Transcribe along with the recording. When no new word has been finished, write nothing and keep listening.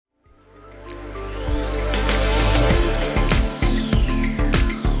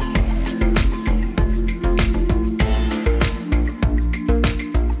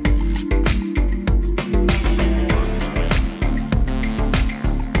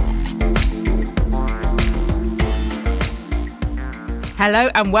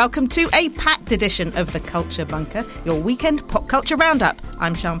Hello and welcome to a packed edition of the Culture Bunker, your weekend pop culture roundup.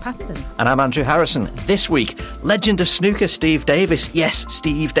 I'm Sian Patterson. And I'm Andrew Harrison. This week, legend of snooker Steve Davis, yes,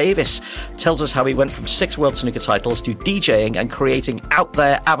 Steve Davis, tells us how he went from 6 world snooker titles to DJing and creating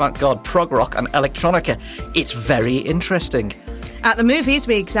out-there avant-garde prog rock and electronica. It's very interesting. At the movies,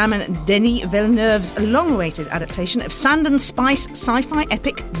 we examine Denis Villeneuve's long-awaited adaptation of Sand and Spice sci-fi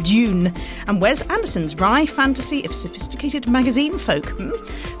epic Dune, and Wes Anderson's wry fantasy of sophisticated magazine folk,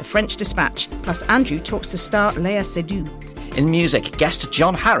 The French Dispatch. Plus, Andrew talks to star Léa Seydoux. In music, guest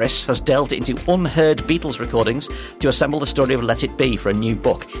John Harris has delved into unheard Beatles recordings to assemble the story of Let It Be for a new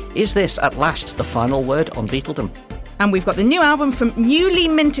book. Is this, at last, the final word on Beatledom? And we've got the new album from newly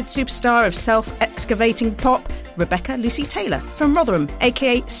minted superstar of self-excavating pop, Rebecca Lucy Taylor from Rotherham,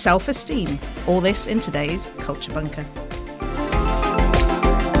 aka Self-Esteem. All this in today's Culture Bunker.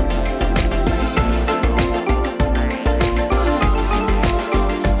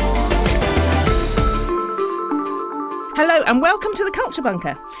 Hello and welcome to the Culture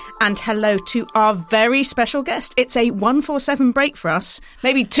Bunker. And hello to our very special guest. It's a 147 break for us,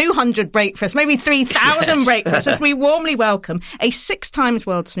 maybe 200 break for us, maybe 3,000 break for us, as we warmly welcome a 6 times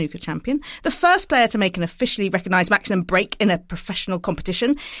world snooker champion, the first player to make an officially recognised maximum break in a professional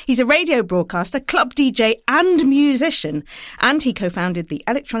competition. He's a radio broadcaster, club DJ and musician. And he co-founded the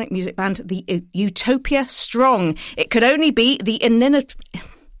electronic music band, the Utopia Strong. It could only be the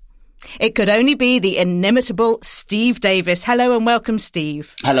inimitable Steve Davis. Hello and welcome,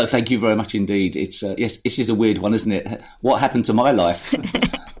 Steve. Hello, thank you very much indeed. It's yes, this is a weird one, isn't it? What happened to my life?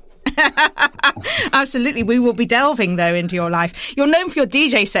 Absolutely. We will be delving, though, into your life. You're known for your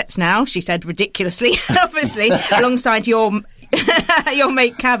DJ sets now, she said ridiculously, obviously, alongside your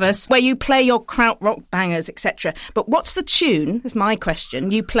mate Cavus, where you play your krautrock bangers, etc. But what's the tune, is my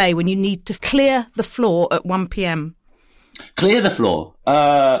question, you play when you need to clear the floor at 1 p.m? Clear the floor.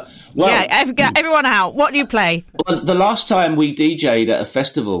 Everyone out. What do you play? Well, the last time we DJ'd at a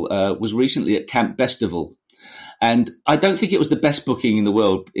festival was recently at Camp Bestival. And I don't think it was the best booking in the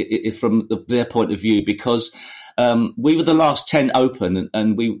world from their point of view, because we were the last 10 open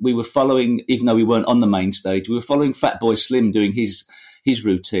and we were following, even though we weren't on the main stage, we were following Fatboy Slim doing his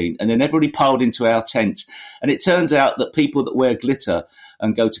routine. And then everybody piled into our tent. And it turns out that people that wear glitter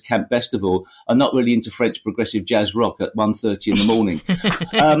and go to Camp Bestival are not really into French progressive jazz rock at 1:30 in the morning.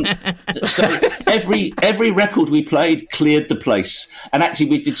 So every record we played cleared the place. And actually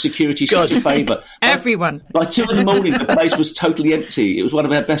we did security such a favour. Everyone. By 2 in the morning, the place was totally empty. It was one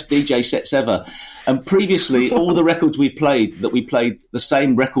of our best DJ sets ever. And previously, all the records we played the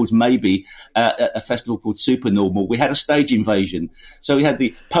same records maybe at a festival called Supernormal. We had a stage invasion. So we had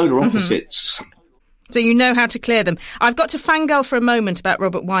the polar opposites. So you know how to clear them. I've got to fangirl for a moment about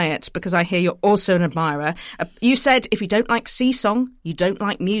Robert Wyatt, because I hear you're also an admirer. You said if you don't like Sea Song, you don't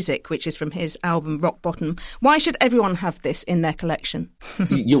like music, which is from his album Rock Bottom. Why should everyone have this in their collection?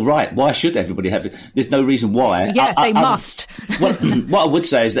 You're right. Why should everybody have it? There's no reason why. Yeah, they must. Well, what I would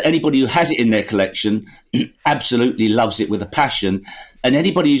say is that anybody who has it in their collection absolutely loves it with a passion. And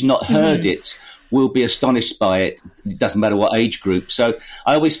anybody who's not heard it will be astonished by it. It doesn't matter what age group. So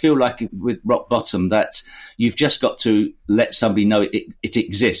I always feel like with Rock Bottom that you've just got to let somebody know it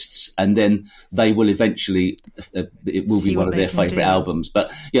exists, and then they will eventually, it will be one of their favourite albums.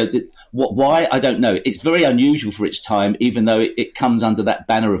 But why, I don't know. It's very unusual for its time, even though it comes under that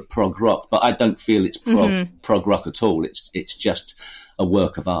banner of prog rock. But I don't feel it's prog rock at all. It's just a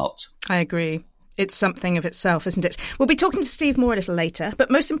work of art. I agree. It's something of itself, isn't it? We'll be talking to Steve more a little later, but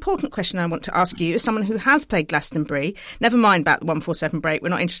most important question I want to ask you is someone who has played Glastonbury. Never mind about the 147 break, we're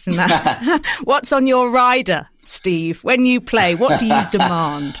not interested in that. What's on your rider, Steve? When you play, what do you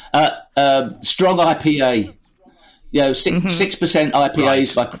demand? Strong IPA. 6%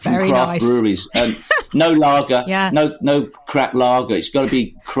 IPAs from craft breweries. No lager, no crap lager. It's got to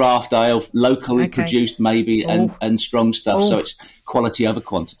be craft ale, locally produced maybe, and strong stuff. So it's quality over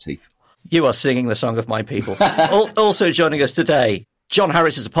quantity. You are singing the song of my people. Also joining us today, John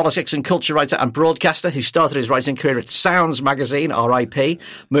Harris is a politics and culture writer and broadcaster who started his writing career at Sounds magazine, RIP,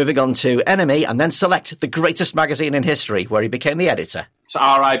 moving on to NME and then Select, the greatest magazine in history, where he became the editor. So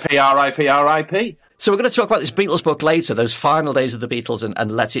RIP, RIP, RIP. So we're going to talk about this Beatles book later, those final days of the Beatles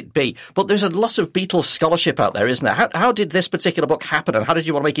and Let It Be. But there's a lot of Beatles scholarship out there, isn't there? How did this particular book happen, and how did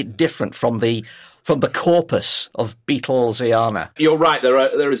you want to make it different from the corpus of Beatlesiana? You're right.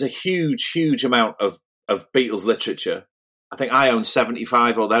 There is a huge amount of Beatles literature. I think I own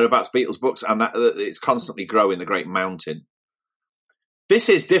 75 or thereabouts Beatles books, and that it's constantly growing, the great mountain. This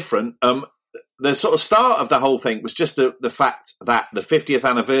is different. The sort of start of the whole thing was just the fact that the 50th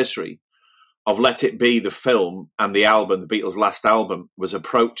anniversary of Let It Be, the film, and the album, the Beatles' last album, was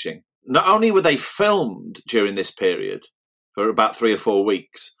approaching. Not only were they filmed during this period for about 3 or 4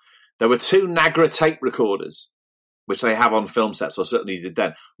 weeks, there were 2 Nagra tape recorders, which they have on film sets, or certainly did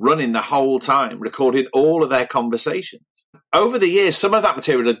then, running the whole time, recording all of their conversations. Over the years, some of that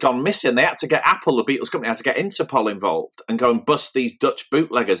material had gone missing. They had to get Apple, the Beatles company, had to get Interpol involved and go and bust these Dutch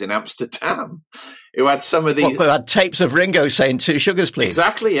bootleggers in Amsterdam who had some of these... Who had tapes of Ringo saying 2 sugars, please.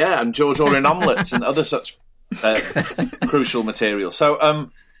 Exactly, yeah, and George ordering omelettes and other such crucial material. So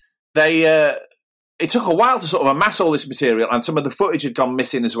it took a while to sort of amass all this material, and some of the footage had gone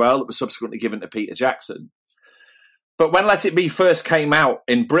missing as well that was subsequently given to Peter Jackson. But when Let It Be first came out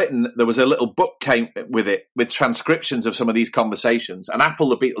in Britain, there was a little book came with it, with transcriptions of some of these conversations. And Apple,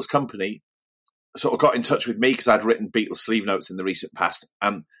 the Beatles company, sort of got in touch with me because I'd written Beatles sleeve notes in the recent past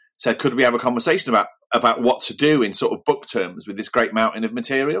and said, could we have a conversation about what to do in sort of book terms with this great mountain of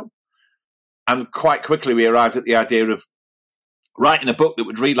material? And quite quickly we arrived at the idea of writing a book that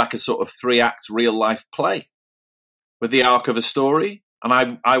would read like a sort of 3-act real-life play with the arc of a story.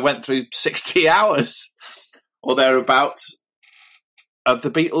 And I went through 60 hours or thereabouts of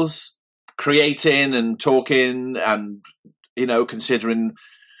the Beatles creating and talking and, you know, considering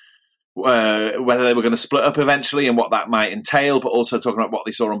whether they were going to split up eventually and what that might entail, but also talking about what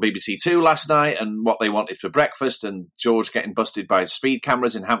they saw on BBC Two last night and what they wanted for breakfast and George getting busted by speed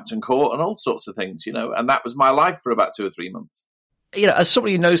cameras in Hampton Court and all sorts of things, you know. And that was my life for about 2 or 3 months. You know, as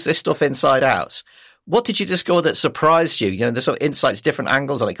somebody who knows this stuff inside out, what did you discover that surprised you? You know, the sort of insights, different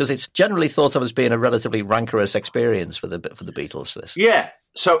angles on it, because it's generally thought of as being a relatively rancorous experience for the Beatles. This, yeah.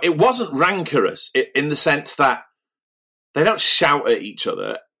 So it wasn't rancorous in the sense that they don't shout at each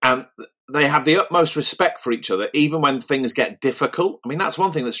other and they have the utmost respect for each other, even when things get difficult. I mean, that's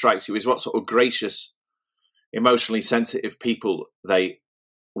one thing that strikes you is what sort of gracious, emotionally sensitive people they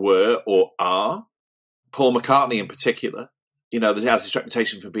were or are. Paul McCartney, in particular, you know, has this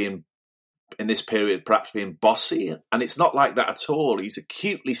reputation for being, in this period, perhaps being bossy, and it's not like that at all. He's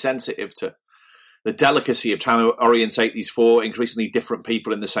acutely sensitive to the delicacy of trying to orientate these 4 increasingly different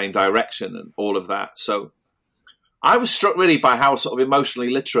people in the same direction and all of that. So I was struck really by how sort of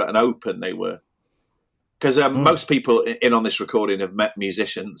emotionally literate and open they were. Because most people in on this recording have met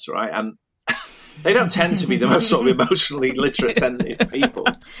musicians, right? And they don't tend to be the most sort of emotionally literate, sensitive people.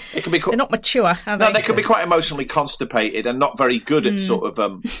 It can be They're not mature, are they? No, they can be quite emotionally constipated and not very good at sort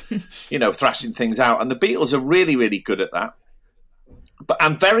of, you know, thrashing things out. And the Beatles are really, really good at that.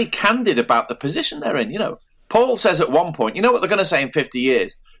 And very candid about the position they're in, you know. Paul says at one point, you know what they're going to say in 50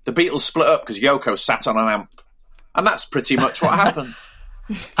 years? The Beatles split up because Yoko sat on an amp. And that's pretty much what happened.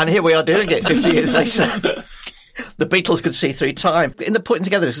 And here we are doing it 50 years later. The Beatles could see through time. In the putting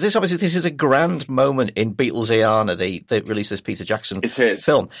together, because this is a grand moment in Beatles-iana, they released this Peter Jackson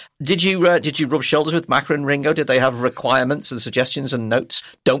film. Did you rub shoulders with Macca and Ringo? Did they have requirements and suggestions and notes?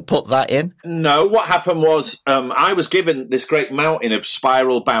 Don't put that in? No, what happened was I was given this great mountain of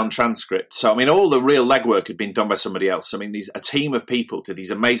spiral-bound transcripts. So, I mean, all the real legwork had been done by somebody else. I mean, a team of people did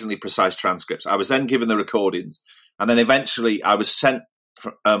these amazingly precise transcripts. I was then given the recordings, and then eventually I was sent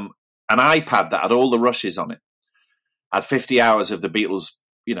an iPad that had all the rushes on it. Had 50 hours of the Beatles,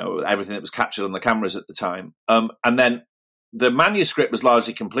 you know, everything that was captured on the cameras at the time. And then the manuscript was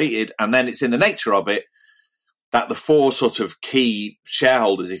largely completed, and then it's in the nature of it that the 4 sort of key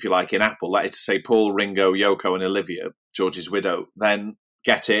shareholders, if you like, in Apple, that is to say Paul, Ringo, Yoko and Olivia, George's widow, then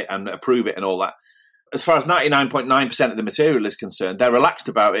get it and approve it and all that. As far as 99.9% of the material is concerned, they're relaxed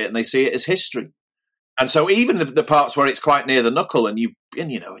about it and they see it as history. And so even the parts where it's quite near the knuckle and you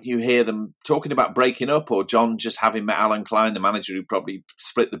hear them talking about breaking up or John just having met Alan Klein, the manager who probably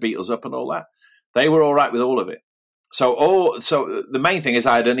split the Beatles up and all that, they were all right with all of it. So the main thing is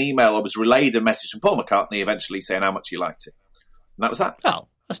I had an email, I was relayed a message from Paul McCartney eventually saying how much he liked it. And that was that. Oh,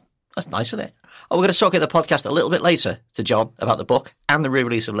 that's nice, isn't it? Oh, we're going to talk at the podcast a little bit later to John about the book and the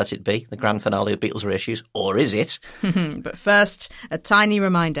re-release of Let It Be, the grand finale of Beatles Reissues, or is it? But first, a tiny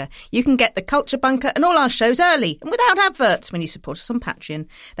reminder. You can get The Culture Bunker and all our shows early and without adverts when you support us on Patreon.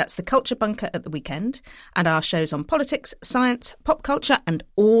 That's The Culture Bunker at the weekend and our shows on politics, science, pop culture and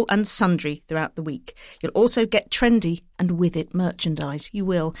all and sundry throughout the week. You'll also get trendy and with it merchandise. You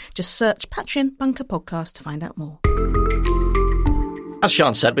will. Just search Patreon Bunker Podcast to find out more. As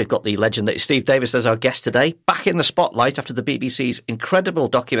Sean said, we've got the legend that is Steve Davis as our guest today, back in the spotlight after the BBC's incredible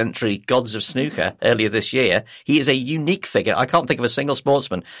documentary Gods of Snooker earlier this year. He is a unique figure. I can't think of a single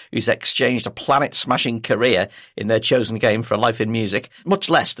sportsman who's exchanged a planet-smashing career in their chosen game for a life in music, much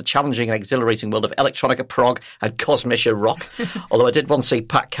less the challenging and exhilarating world of electronica, prog and cosmischer rock. Although I did once see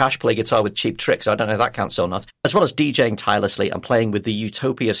Pat Cash play guitar with Cheap Trick, so I don't know if that counts or not. As well as DJing tirelessly and playing with the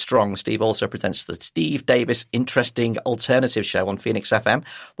Utopia Strong, Steve also presents the Steve Davis Interesting Alternative Show on Phoenix FM.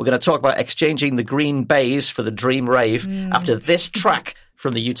 We're going to talk about exchanging the green bays for the dream rave after this track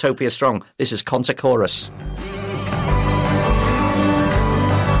from the Utopia Strong. This is Conta Chorus.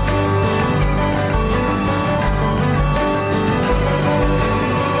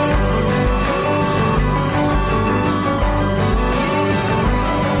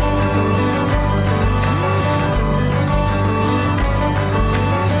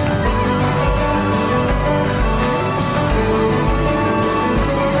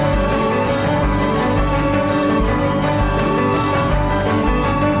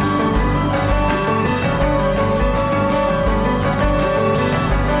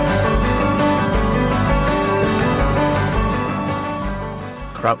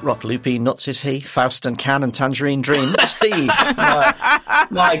 Krautrock, Loopy, Nuts is he, Faust and Can and Tangerine Dream. Steve.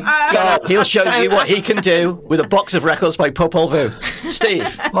 My God. He'll show you what he can do with a box of records by Popol Vuh.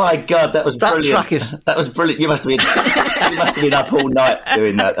 Steve. My God, that was brilliant. That was brilliant. You must have been up all night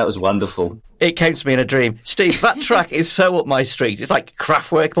doing that. That was wonderful. It came to me in a dream. Steve, that track is so up my street. It's like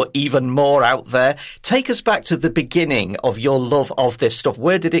Kraftwerk, but even more out there. Take us back to the beginning of your love of this stuff.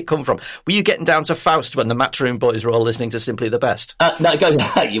 Where did it come from? Were you getting down to Faust when the Matchroom boys were all listening to Simply the Best? No,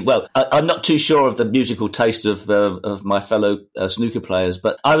 well, I'm not too sure of the musical taste of my fellow snooker players,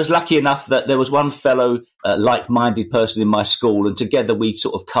 but I was lucky enough that there was one fellow like-minded person in my school, and together we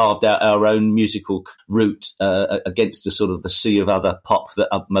sort of carved out our own musical route against the sort of the sea of other pop that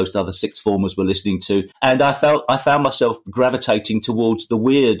most other sixth formers were listening to, and I found myself gravitating towards the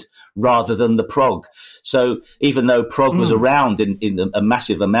weird rather than the prog. So even though prog was around in a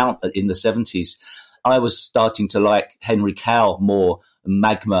massive amount in the 70s, I was starting to like Henry Cow more,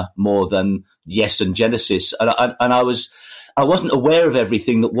 Magma more than Yes and Genesis, and I wasn't aware of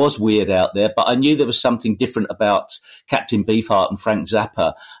everything that was weird out there, but I knew there was something different about Captain Beefheart and Frank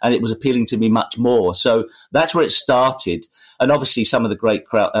Zappa, and it was appealing to me much more. So that's where it started. And obviously some of the great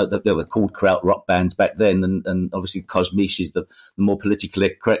they were called krautrock bands back then, and obviously Kosmish is the more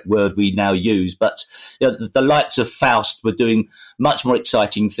politically correct word we now use. But the likes of Faust were doing much more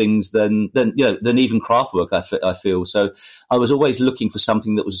exciting things than even Kraftwerk, I feel. So I was always looking for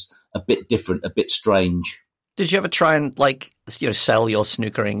something that was a bit different, a bit strange. Did you ever try and sell your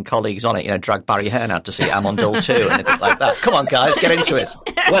snookering colleagues on it? Drag Barry Hearn out to see Amondul 2 and anything like that. Come on, guys, get into it.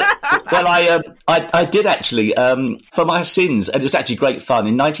 Well, I did actually for my sins, and it was actually great fun.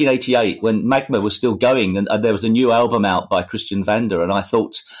 In 1988, when Magma was still going, and there was a new album out by Christian Vander, and I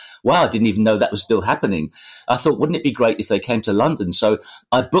thought, wow, I didn't even know that was still happening. I thought, wouldn't it be great if they came to London? So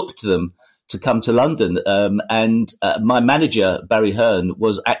I booked them to come to London, and my manager Barry Hearn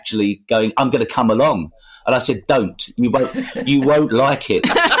was actually going, I'm going to come along. And I said, "Don't. You won't like it."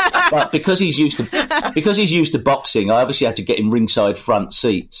 But because he's used to boxing, I obviously had to get him ringside front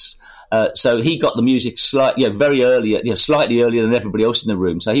seats. So he got the music slightly earlier than everybody else in the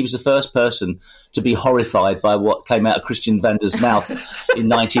room. So he was the first person to be horrified by what came out of Christian Vander's mouth in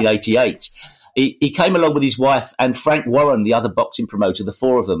 1988. He came along with his wife and Frank Warren, the other boxing promoter, the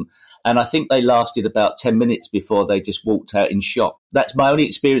four of them. And I think they lasted about 10 minutes before they just walked out in shock. That's my only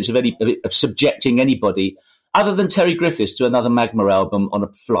experience of subjecting anybody, other than Terry Griffiths, to another Magma album on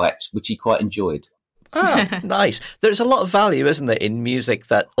a flight, which he quite enjoyed. Oh, nice. There's a lot of value, isn't there, in music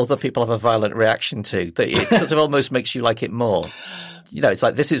that other people have a violent reaction to, that it sort of almost makes you like it more. It's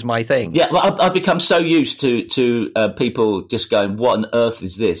like, this is my thing. Yeah, well, I've become so used to people just going, what on earth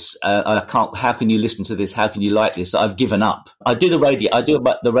is this? How can you listen to this? How can you like this? I've given up. I do the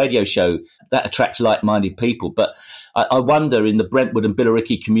radio show that attracts like-minded people, but I wonder in the Brentwood and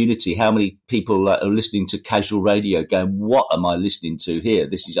Billericay community how many people are listening to casual radio going, what am I listening to here?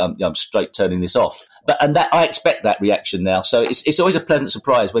 I'm straight turning this off. And I expect that reaction now. So it's always a pleasant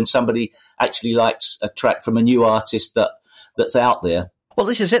surprise when somebody actually likes a track from a new artist that's out there. Well,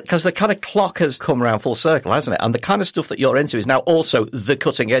 this is it, because the kind of clock has come around full circle, hasn't it? And the kind of stuff that you're into is now also the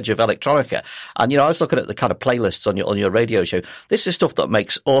cutting edge of electronica. And, I was looking at the kind of playlists on your radio show. This is stuff that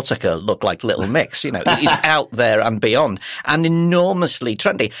makes Autica look like Little Mix. It is out there and beyond, and enormously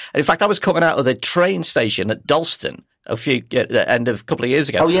trendy. And in fact, I was coming out of the train station at Dalston the end of a couple of years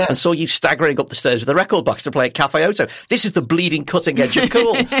ago, Oh, yeah. and saw you staggering up the stairs with a record box to play at Cafe Oto. This is the bleeding cutting edge of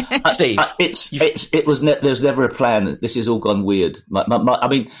cool, Steve. There's never a plan. This has all gone weird. The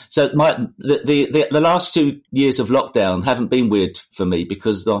last 2 years of lockdown haven't been weird for me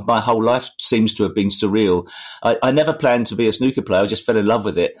because my whole life seems to have been surreal. I never planned to be a snooker player. I just fell in love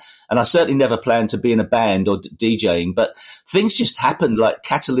with it. And I certainly never planned to be in a band or DJing, but things just happened, like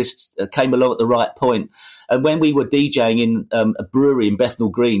catalysts came along at the right point. And when we were DJing in a brewery in Bethnal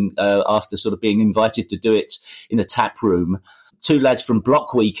Green, after sort of being invited to do it in a tap room, 2 lads from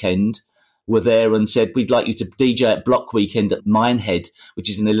Block Weekend were there and said, we'd like you to DJ at Block Weekend at Minehead, which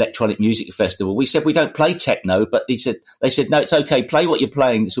is an electronic music festival. We said, we don't play techno, but they said, no, it's okay. Play what you're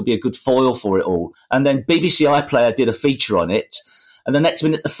playing. This will be a good foil for it all. And then BBC iPlayer did a feature on it. And the next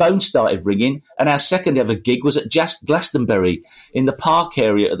minute, the phone started ringing, and our second ever gig was at Glastonbury in the park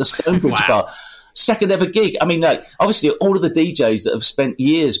area at the Stonebridge Bar. Second ever gig. I mean, like, obviously, all of the DJs that have spent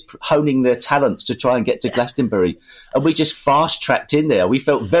years honing their talents to try and get to Glastonbury, and we just fast tracked in there. We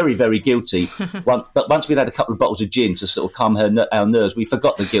felt very, very guilty. But once we'd had a couple of bottles of gin to sort of calm our nerves, we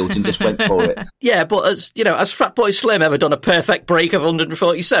forgot the guilt and just went for it. Yeah, but has Fatboy Slim ever done a perfect break of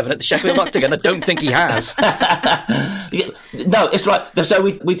 147 at the Sheffield Octagon? I don't think he has. No, it's right. So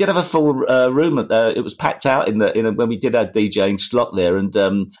we did have a full room. It was packed out when we did our DJing slot there, and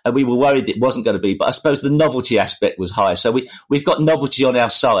we were worried it wasn't going to be, but I suppose the novelty aspect was high. So we've got novelty on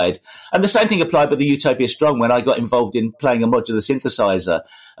our side. And the same thing applied with the Utopia Strong when I got involved in playing a modular synthesizer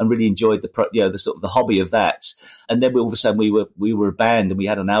and really enjoyed the sort of the hobby of that. And then all of a sudden we were a band and we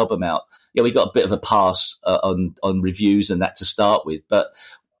had an album out. Yeah, we got a bit of a pass on reviews and that to start with, but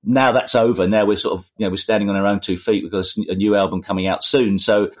now that's over. Now we're sort of, we're standing on our own 2 feet. We've got a new album coming out soon.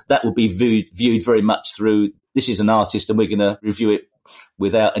 So that will be viewed very much through, this is an artist and we're going to review it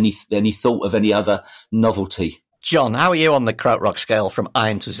without any thought of any other novelty. John, how are you on the krautrock scale from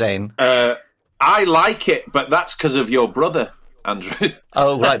Iron to Zane? I like it, but that's because of your brother, Andrew.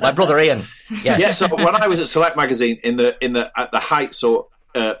 Oh, right, my brother Ian. Yes. Yeah. So when I was at Select Magazine at the heights, or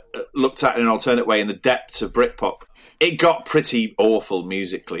looked at it in an alternate way, in the depths of Britpop, it got pretty awful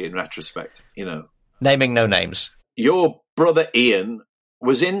musically in retrospect. Naming no names. Your brother Ian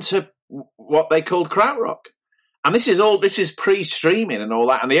was into what they called krautrock. And this is pre-streaming and all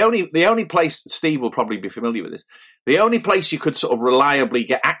that. And the only place, Steve will probably be familiar with this, the only place you could sort of reliably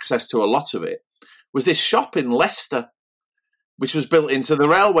get access to a lot of it was this shop in Leicester, which was built into the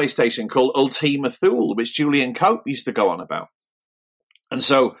railway station called Ultima Thule, which Julian Cope used to go on about. And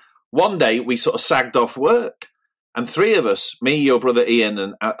so one day we sort of sagged off work, and 3 of us, me, your brother Ian,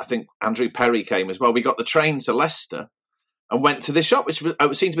 and I think Andrew Perry came as well. We got the train to Leicester and went to the shop, which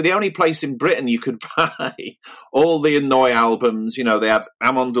seemed to be the only place in Britain you could buy all the Annoy albums. They had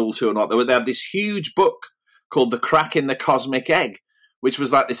Amondul Tour and all. They had this huge book called The Crack in the Cosmic Egg, which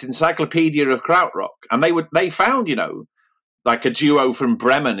was like this encyclopedia of krautrock. And they found, like a duo from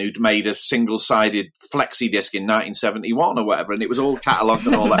Bremen who'd made a single-sided flexi disc in 1971 or whatever, and it was all catalogued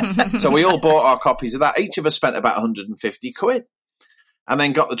and all that. So we all bought our copies of that. Each of us spent about 150 quid. And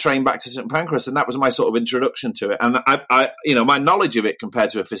then got the train back to St Pancras, and that was my sort of introduction to it. And I my knowledge of it compared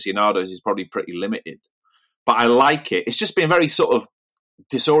to aficionados is probably pretty limited, but I like it. It's just been very sort of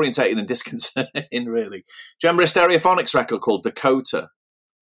disorientating and disconcerting, really. Do you remember a Stereophonics record called Dakota?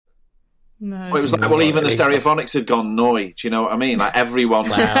 No. Well, it was like, even the Stereophonics had gone noi. Do you know what I mean? Like everyone.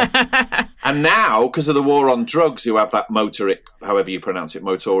 Wow. And now, because of the war on drugs, who have that motoric, however you pronounce it,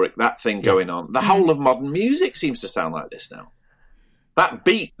 motoric, that thing going on, the whole of modern music seems to sound like this now. That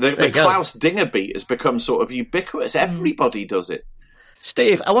beat, the Klaus Dinger beat, has become sort of ubiquitous. Everybody does it.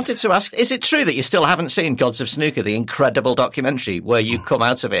 Steve, I wanted to ask, is it true that you still haven't seen Gods of Snooker, the incredible documentary, where you come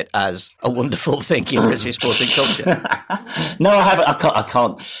out of it as a wonderful thing in British sporting culture? No, I haven't. I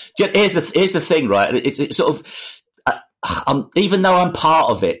can't. Here's the thing, right? It's sort of, even though I'm part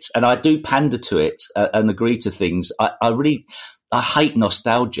of it and I do pander to it and agree to things, I hate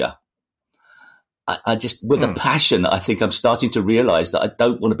nostalgia. I just, with a passion, I think I'm starting to realise that I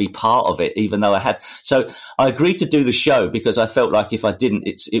don't want to be part of it, even though I had. So I agreed to do the show because I felt like if I didn't,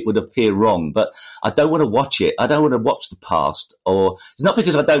 it would appear wrong. But I don't want to watch it. I don't want to watch the past. Or it's not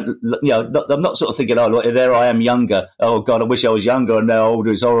because I don't, I'm not sort of thinking, oh, look, there I am younger. Oh, God, I wish I was younger and now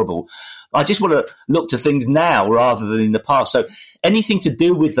older is horrible. I just want to look to things now rather than in the past. So anything to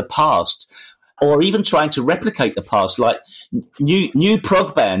do with the past, or even trying to replicate the past, like new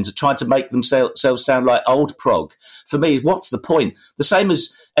prog bands are trying to make themselves sound like old prog. For me, what's the point? The same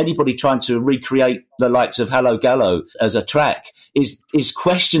as anybody trying to recreate the likes of Hallo Gallo as a track is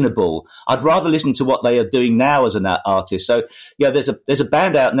questionable. I'd rather listen to what they are doing now as an artist. So yeah, there's a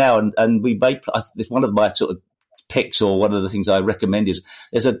band out now, and we made, it's one of my sort of picks, or one of the things I recommend is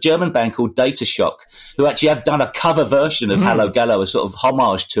there's a German band called Data Shock who actually have done a cover version of Hello Gallo, a sort of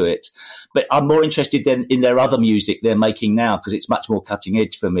homage to it. But I'm more interested in their other music they're making now because it's much more cutting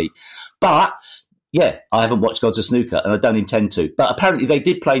edge for me. But yeah, I haven't watched Gods of Snooker and I don't intend to. But apparently they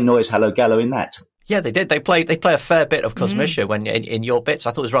did play Noyes Hello Gallo in that. Yeah, they did. They play a fair bit of Kosmisha when in your bits.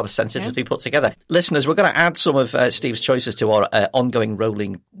 I thought it was rather sensitively put together. Listeners, we're going to add some of Steve's choices to our ongoing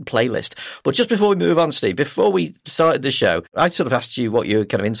rolling playlist. But just before we move on, Steve, before we started the show, I sort of asked you what you're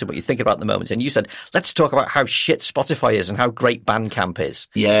kind of into, what you're thinking about at the moment, and you said, let's talk about how shit Spotify is and how great Bandcamp is.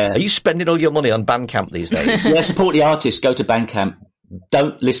 Yeah. Are you spending all your money on Bandcamp these days? Yeah, support the artists. Go to Bandcamp.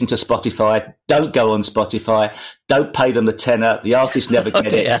 Don't listen to Spotify. Don't go on Spotify. Don't pay them the tenner. The artists never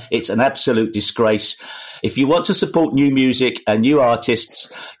get it. It's an absolute disgrace. If you want to support new music and new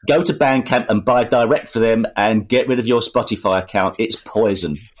artists, go to Bandcamp and buy direct for them and get rid of your Spotify account. It's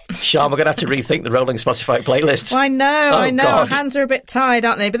poison. Sean, we're going to have to rethink the rolling Spotify playlist. I know. God. Our hands are a bit tied,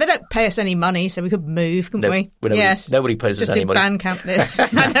 aren't they? But they don't pay us any money, so we could move, couldn't we? Yes. Nobody pays us any money. Just do Bandcamp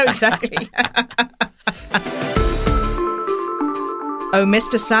this. I know, exactly. Oh,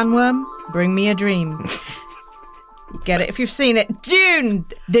 Mr. Sandworm, bring me a dream. Get it if you've seen it. Dune,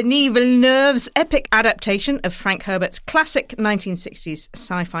 Denis Villeneuve's epic adaptation of Frank Herbert's classic 1960s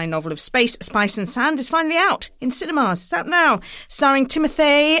sci-fi novel of space, spice and sand is finally out in cinemas. It's out now. Starring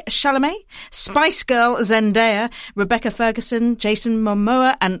Timothée Chalamet, Spice Girl Zendaya, Rebecca Ferguson, Jason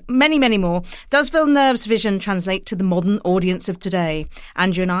Momoa and many, many more. Does Villeneuve's vision translate to the modern audience of today?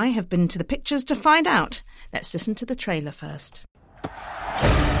 Andrew and I have been to the pictures to find out. Let's listen to the trailer first.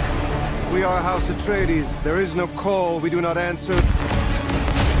 We are House Atreides. There is no call we do not answer.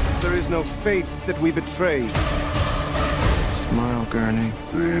 There is no faith that we betray. Smile, Gurney.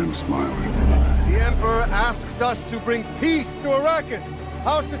 I am smiling. The Emperor asks us to bring peace to Arrakis.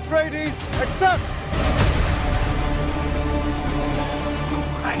 House Atreides accepts!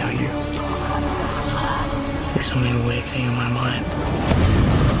 I know you. There's something awakening in my mind.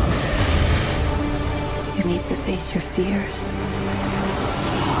 You need to face your fears.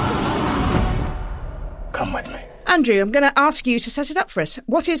 Come with me. Andrew, I'm going to ask you to set it up for us.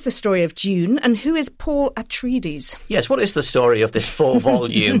 What is the story of Dune and who is Paul Atreides? Yes, what is the story of this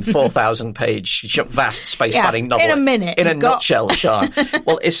 4-volume, 4,000-page, vast space-spanning novel? In a minute. In a nutshell, Sean.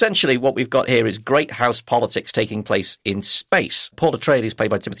 Well, essentially what we've got here is great house politics taking place in space. Paul Atreides,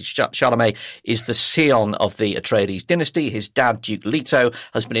 played by Timothée Chalamet, is the scion of the Atreides dynasty. His dad, Duke Leto,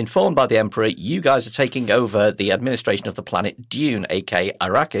 has been informed by the Emperor, you guys are taking over the administration of the planet Dune, aka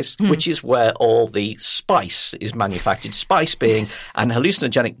Arrakis, which is where all the spice is manufactured, spice being an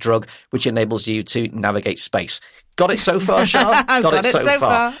hallucinogenic drug which enables you to navigate space. Got it so far, Sean? Got it so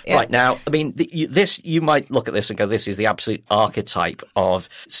far. Yeah. Right, now, I mean, you might look at this and go, this is the absolute archetype of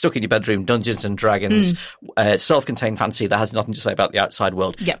stuck in your bedroom, Dungeons and Dragons, self-contained fantasy that has nothing to say about the outside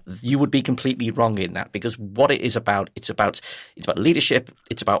world. Yep. You would be completely wrong in that, because what it is about, it's about leadership,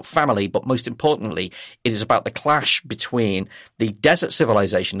 it's about family, but most importantly, it is about the clash between the desert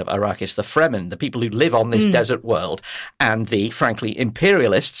civilization of Arrakis, the Fremen, the people who live on this desert world, and the, frankly,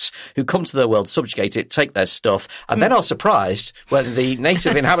 imperialists who come to their world, subjugate it, take their stuff, and then are surprised when the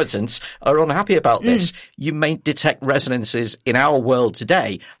native inhabitants are unhappy about this. You may detect resonances in our world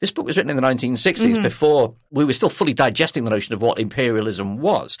today. This book was written in the 1960s before we were still fully digesting the notion of what imperialism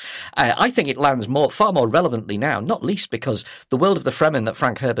was. I think it lands far more relevantly now, not least because the world of the Fremen that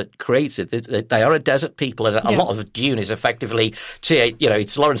Frank Herbert created, they are a desert people, and a lot of Dune is effectively,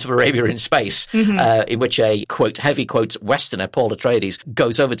 it's Lawrence of Arabia in space, in which a, quote, heavy quote, Westerner, Paul Atreides,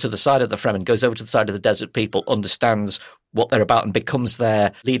 goes over to the side of the Fremen, goes over to the side of the desert people, understands what they're about and becomes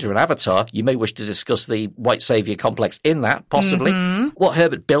their leader and avatar. You may wish to discuss the white saviour complex in that, possibly. What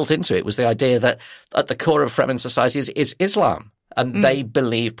Herbert built into it was the idea that at the core of Fremen society is Islam. And they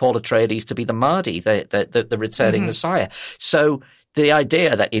believe Paul Atreides to be the Mahdi, the returning Messiah. So the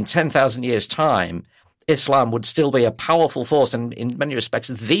idea that in 10,000 years' time, Islam would still be a powerful force, and in many respects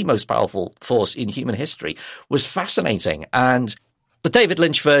the most powerful force in human history, was fascinating. And the David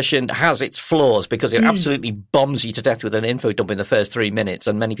Lynch version has its flaws because it absolutely bombs you to death with an info dump in the first 3 minutes,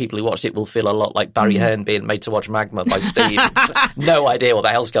 and many people who watched it will feel a lot like Barry Hearn being made to watch Magma by Steve. No idea what the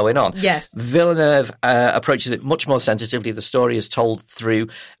hell's going on. Yes. Villeneuve approaches it much more sensitively. The story is told through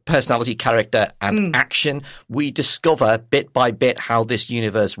personality, character, and action. We discover bit by bit how this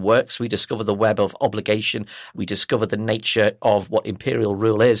universe works. We discover the web of obligation. We discover the nature of what imperial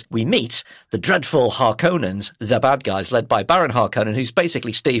rule is. We meet the dreadful Harkonnens, the bad guys, led by Baron Harkonnen, Harkonnen, who's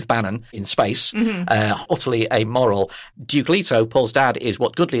basically Steve Bannon in space, utterly amoral. Duke Leto, Paul's dad, is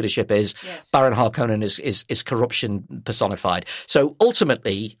what good leadership is. Yes. Baron Harkonnen is corruption personified. So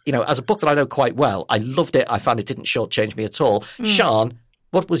ultimately, as a book that I know quite well, I loved it. I found it didn't shortchange me at all. Sian,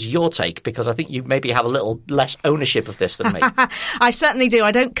 what was your take? Because I think you maybe have a little less ownership of this than me. I certainly do.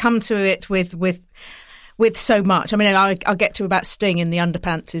 I don't come to it with so much. I mean, I'll get to about Sting in the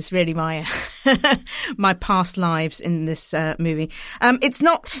underpants is really my my past lives in this movie. It's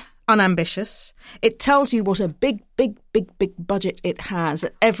not unambitious. It tells you what a big budget it has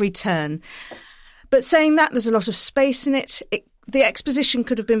at every turn. But saying that, there's a lot of space in it. The exposition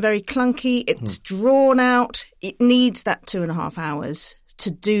could have been very clunky. It's drawn out. It needs that 2.5 hours to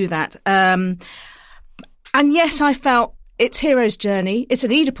do that. And yet I felt it's hero's journey. It's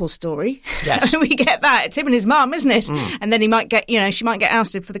an Oedipal story. Yes. We get that. It's him and his mum, isn't it? And then he might get, she might get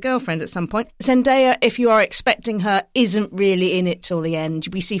ousted for the girlfriend at some point. Zendaya, if you are expecting her, isn't really in it till the end.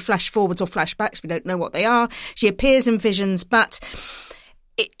 We see flash forwards or flashbacks. We don't know what they are. She appears in visions, but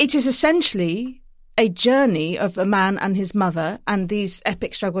it is essentially a journey of a man and his mother and these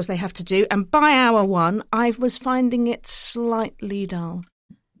epic struggles they have to do. And by hour one, I was finding it slightly dull.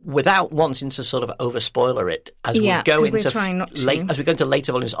 Without wanting to sort of over-spoiler it, as we go into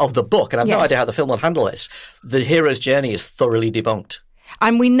later volumes of the book, and I've no idea how the film will handle this, the hero's journey is thoroughly debunked.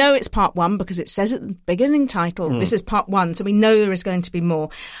 And we know it's part one because it says at the beginning title, this is part one, so we know there is going to be more.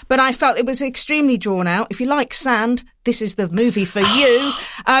 But I felt it was extremely drawn out. If you like sand, this is the movie for you.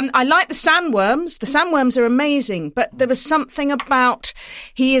 I like the sandworms. The sandworms are amazing, but there was something about,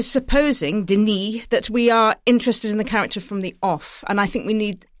 he is supposing, Denis, that we are interested in the character from the off. And I think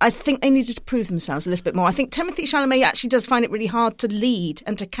they needed to prove themselves a little bit more. I think Timothée Chalamet actually does find it really hard to lead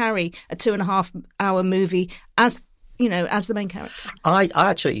and to carry a 2.5 hour movie as the main character. I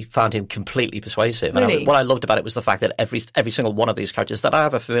actually found him completely persuasive. Really? And what I loved about it was the fact that every single one of these characters that I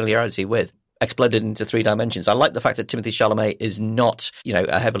have a familiarity with exploded into 3 dimensions. I like the fact that Timothée Chalamet is not,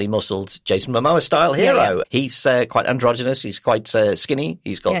 a heavily muscled Jason Momoa style hero. Yeah. He's quite androgynous. He's quite skinny.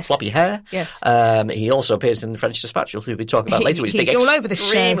 He's got floppy hair. Yes. He also appears in the French Dispatch, who we'll be talking about later. He's all over the show.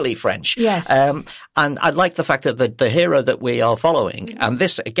 Extremely French. Yes. And I like the fact that the hero that we are following, and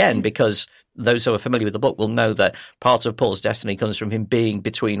this again because those who are familiar with the book will know that part of Paul's destiny comes from him being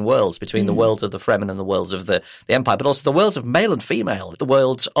between worlds, between the worlds of the Fremen and the worlds of the Empire, but also the worlds of male and female, the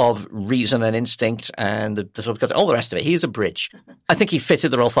worlds of reason and instinct and all the rest of it. He is a bridge. I think he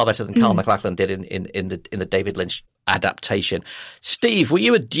fitted the role far better than Carl MacLachlan did in the David Lynch adaptation. Steve, were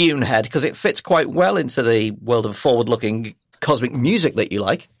you a Dune head? Because it fits quite well into the world of forward-looking cosmic music that you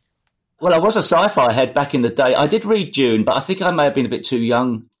like. Well, I was a sci-fi head back in the day. I did read Dune, but I think I may have been a bit too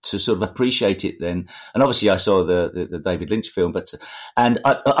young to sort of appreciate it then. And obviously, I saw the David Lynch film, and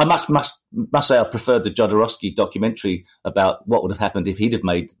I must say I preferred the Jodorowsky documentary about what would have happened if he'd have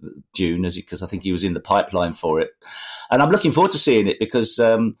made Dune, because I think he was in the pipeline for it. And I'm looking forward to seeing it because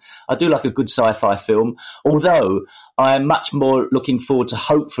I do like a good sci-fi film. Although I am much more looking forward to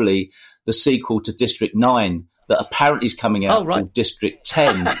hopefully the sequel to District 9. That apparently is coming out called District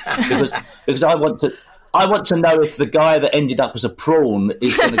 10 because I want to know if the guy that ended up as a prawn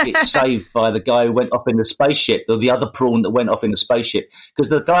is going to get saved by the guy who went off in the spaceship or the other prawn that went off in the spaceship, because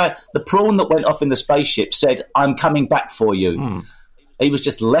the prawn that went off in the spaceship said, "I'm coming back for you." He was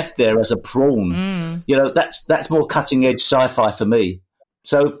just left there as a prawn. That's more cutting edge sci-fi for me.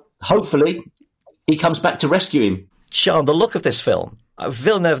 So hopefully he comes back to rescue him. Sian, the look of this film.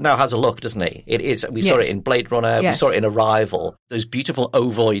 Villeneuve now has a look, doesn't he? It is. We saw it in Blade Runner. Yes. We saw it in Arrival. Those beautiful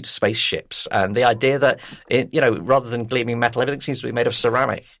ovoid spaceships, and the idea that rather than gleaming metal, everything seems to be made of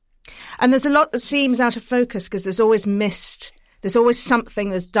ceramic. And there's a lot that seems out of focus because there's always mist. There's always something,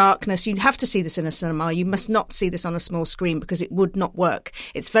 there's darkness. You'd have to see this in a cinema. You must not see this on a small screen because it would not work.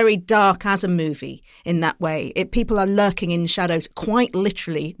 It's very dark as a movie in that way. People are lurking in shadows quite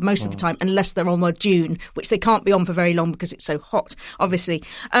literally most of the time, unless they're on a dune, which they can't be on for very long because it's so hot, obviously.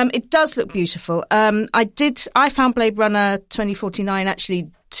 It does look beautiful. I found Blade Runner 2049 actually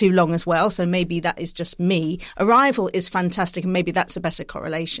too long as well, so maybe that is just me. Arrival is fantastic, and maybe that's a better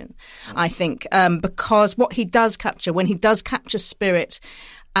correlation, I think, because what he does capture, when he does capture spirit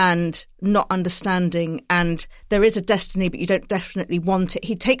and not understanding, and there is a destiny, but you don't definitely want it,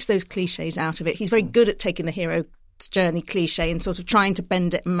 he takes those cliches out of it. He's very good at taking the hero's journey cliche and sort of trying to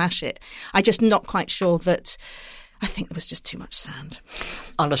bend it and mash it. I'm just not quite sure that... I think there was just too much sand.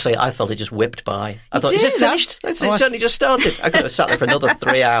 Honestly, I felt it just whipped by. I thought, is it finished? It certainly just started. I could have sat there for another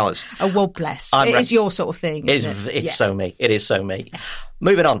 3 hours. Oh, well, bless. It is your sort of thing. It's so me. It is so me.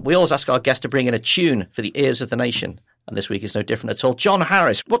 Moving on, we always ask our guests to bring in a tune for the ears of the nation. And this week is no different at all. John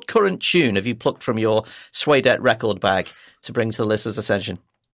Harris, what current tune have you plucked from your Suedette record bag to bring to the listeners' attention?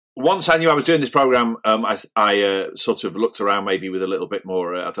 Once I knew I was doing this programme, I sort of looked around maybe with a little bit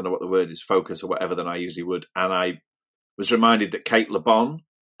more, I don't know what the word is, focus or whatever than I usually would. And I was reminded that Kate Le Bon,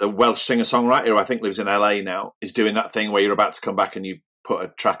 the Welsh singer-songwriter who I think lives in LA now, is doing that thing where you're about to come back and you put a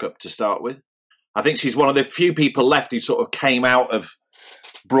track up to start with. I think she's one of the few people left who sort of came out of,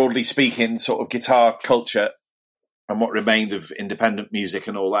 broadly speaking, sort of guitar culture and what remained of independent music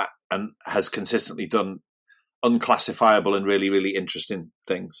and all that, and has consistently done unclassifiable and really, really interesting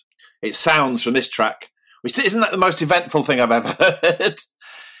things. It sounds from this track, which isn't that the most eventful thing I've ever heard.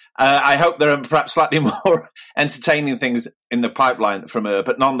 I hope there are perhaps slightly more entertaining things in the pipeline from her,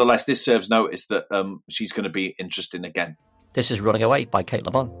 but nonetheless, this serves notice that she's going to be interesting again. This is Running Away by Kate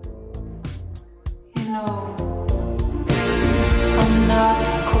Le Bon. You know, I'm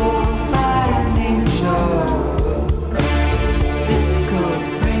not called by an angel. This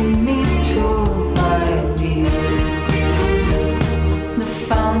could bring me to my knees. The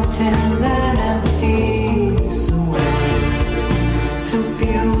fountain that empties away, too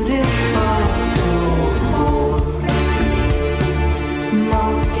beautiful to hold.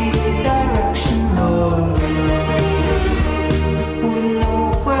 Multi-directional, with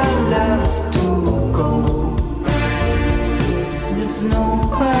nowhere left to go. There's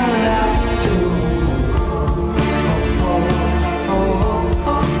nowhere left to go.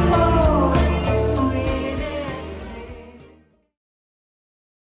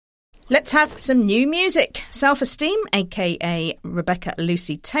 Let's have some new music. Self-Esteem, aka Rebecca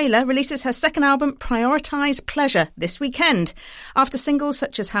Lucy Taylor, releases her second album, Prioritise Pleasure, this weekend. After singles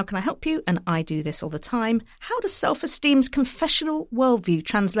such as How Can I Help You and I Do This All the Time, how does Self-Esteem's confessional worldview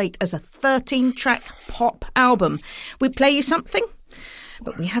translate as a 13-track pop album? We play you something,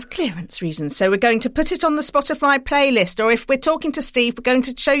 but we have clearance reasons, so we're going to put it on the Spotify playlist, or if we're talking to Steve, we're going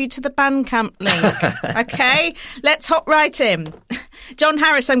to show you to the Bandcamp link. Okay? Let's hop right in. John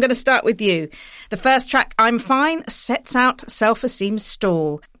Harris, I'm going to start with you. The first track, I'm Fine, sets out Self-Esteem's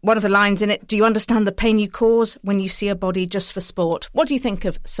stall. One of the lines in it, do you understand the pain you cause when you see a body just for sport? What do you think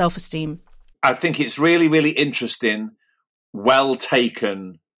of Self-Esteem? I think it's really, really interesting, well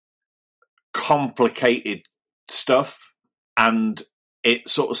taken, complicated stuff, and it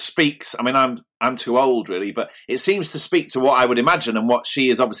sort of speaks. I mean, I'm too old, really, but it seems to speak to what I would imagine, and what she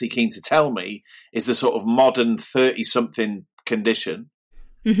is obviously keen to tell me is the sort of modern 30-something condition,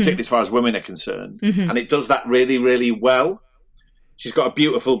 particularly as far as women are concerned, and it does that really, really well. She's got a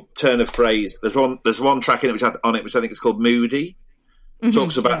beautiful turn of phrase. There's one track in it which I think is called Moody.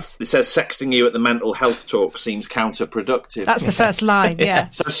 Talks about, it says, sexting you at the mental health talk seems counterproductive. That's the first line, yeah.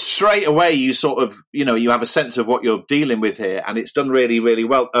 So straight away you sort of, you have a sense of what you're dealing with here, and it's done really, really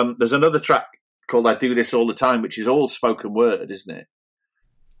well. There's another track called I Do This All the Time, which is all spoken word, isn't it?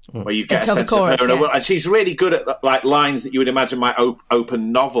 Where you get a sense of her, and she's really good at like lines that you would imagine might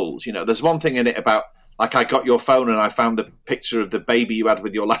open novels. There's one thing in it about, like, I got your phone and I found the picture of the baby you had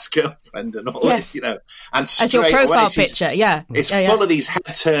with your last girlfriend and all this, and straight as your profile away, picture, yeah. It's full of these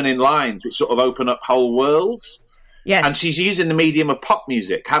head-turning lines which sort of open up whole worlds. Yes. And she's using the medium of pop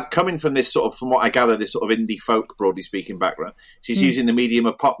music, coming from this sort of, from what I gather, this sort of indie folk, broadly speaking, background. She's using the medium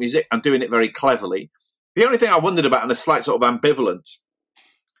of pop music and doing it very cleverly. The only thing I wondered about, and a slight sort of ambivalence,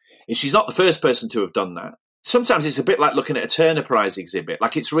 is she's not the first person to have done that. Sometimes it's a bit like looking at a Turner Prize exhibit.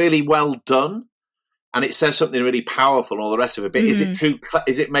 Like, it's really well done, and it says something really powerful and all the rest of it. But is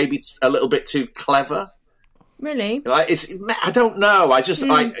it maybe a little bit too clever? Really? Like, I don't know. I just,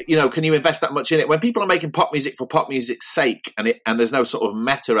 can you invest that much in it? When people are making pop music for pop music's sake, and there's no sort of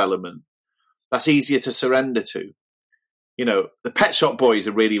meta element, that's easier to surrender to. The Pet Shop Boys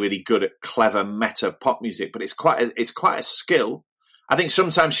are really, really good at clever meta pop music, but it's quite a skill. I think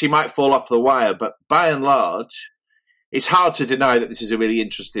sometimes she might fall off the wire, but by and large, it's hard to deny that this is a really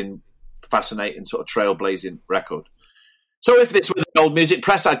interesting, fascinating, sort of trailblazing record. So if this were the old music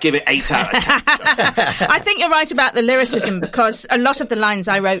press, I'd give it 8 out of 10. I think you're right about the lyricism, because a lot of the lines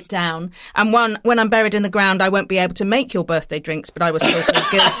I wrote down, and one, when I'm buried in the ground, I won't be able to make your birthday drinks, but I will still feel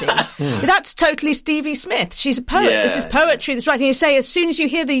guilty. That's totally Stevie Smith. She's a poet. Yeah. This is poetry. That's right. And you say, as soon as you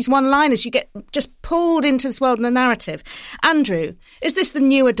hear these one-liners, you get just pulled into this world and the narrative. Andrew, is this the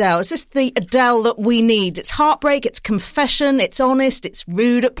new Adele? Is this the Adele that we need? It's heartbreak, it's confession, it's honest, it's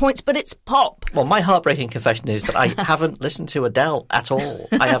rude at points, but it's pop. Well, my heartbreaking confession is that I haven't listened to Adele at all.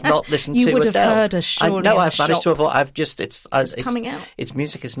 I have not listened to Adele. You would have heard her, surely. No, I've managed to avoid. I've just it's coming out. Its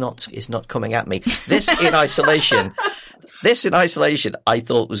music is not coming at me. This in isolation, I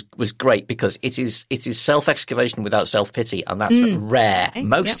thought was great, because it is self-excavation without self-pity, and that's rare. Okay.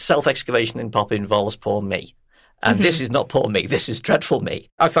 Most self-excavation in pop involves poor me. And this is not poor me. This is dreadful me.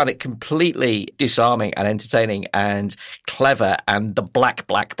 I found it completely disarming and entertaining and clever, and the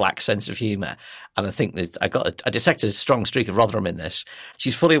black sense of humour. And I think that I detected a strong streak of Rotherham in this.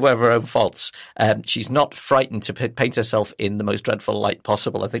 She's fully aware of her own faults. She's not frightened to paint herself in the most dreadful light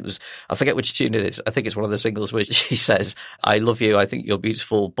possible. I forget which tune it is. I think it's one of the singles where she says, "I love you. I think you're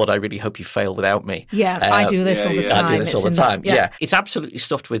beautiful, but I really hope you fail without me." Yeah, I do this all the time. I do this all the time. Yeah, it's absolutely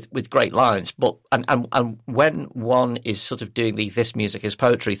stuffed with great lines. But and when one is sort of doing this music is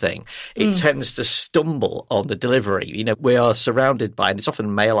poetry thing, it tends to stumble on the delivery. You know, we are surrounded by, and it's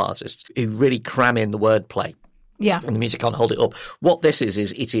often male artists who really cram in the wordplay. Yeah. And the music can't hold it up. What this is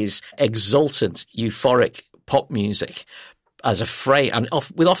it is exultant, euphoric pop music as a phrase, and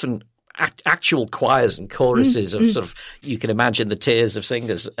with often actual choirs and choruses of sort of, you can imagine the tears of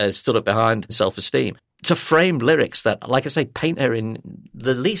singers stood up behind Self-Esteem. To frame lyrics that, like I say, paint her in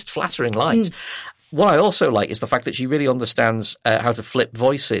the least flattering light. What I also like is the fact that she really understands how to flip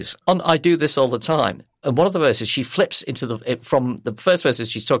voices. I do this all the time. And one of the verses, she flips from the first verses,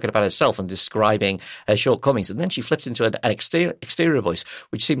 she's talking about herself and describing her shortcomings. And then she flips into an exterior voice,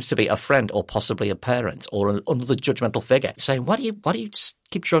 which seems to be a friend or possibly a parent or another judgmental figure, saying, why do you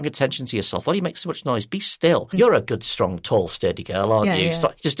keep drawing attention to yourself? Why do you make so much noise? Be still. You're a good, strong, tall, sturdy girl, aren't you?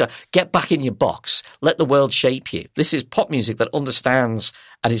 Yeah. Just get back in your box. Let the world shape you. This is pop music that understands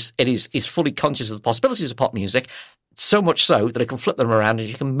and is fully conscious of the possibilities of pop music. So much so that it can flip them around and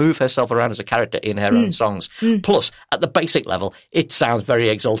she can move herself around as a character in her own songs. Plus, at the basic level, it sounds very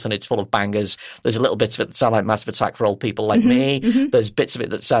exultant. It's full of bangers. There's a little bits of it that sound like Massive Attack for old people like me. There's bits of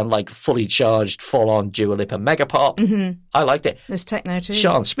it that sound like fully charged, full-on Dua Lipa megapop. I liked it. There's techno too.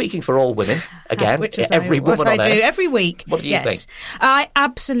 Sean, speaking for all women, again, which is every woman what on I do earth. every week. What do you think? I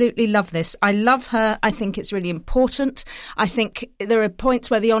absolutely love this. I love her. I think it's really important. I think there are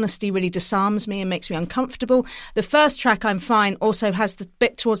points where the honesty really disarms me and makes me uncomfortable. The first track, I'm Fine, also has the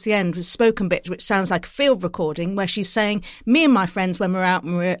bit towards the end, with spoken bit, which sounds like a field recording, where she's saying, me and my friends, when we're out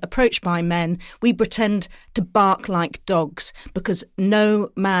and we're approached by men, we pretend to bark like dogs because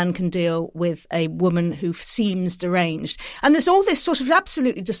no man can deal with a woman who seems deranged. And there's all this sort of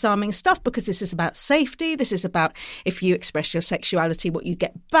absolutely disarming stuff, because this is about safety. This is about, if you express your sexuality, what you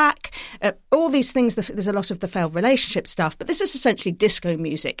get back. All these things, there's a lot of the failed relationship stuff, but this is essentially disco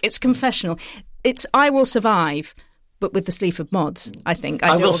music. It's confessional. It's I Will Survive, but with the sleeve of mods, I think.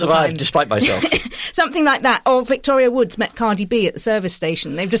 I will survive despite myself. Something like that. Or Victoria Woods met Cardi B at the service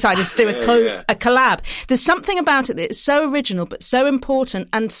station. They've decided to do a collab. There's something about it that is so original but so important,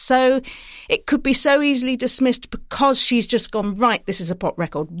 and so it could be so easily dismissed because she's just gone, right, this is a pop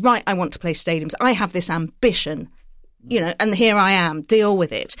record. Right, I want to play stadiums. I have this ambition. You know, and here I am, deal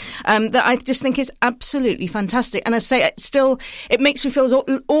with it. That I just think is absolutely fantastic. And I say it makes me feel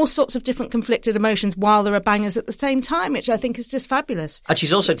all sorts of different conflicted emotions while there are bangers at the same time, which I think is just fabulous. And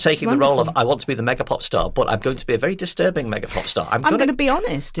she's also taking the role of, I want to be the mega pop star, but I'm going to be a very disturbing mega pop star. I'm going to be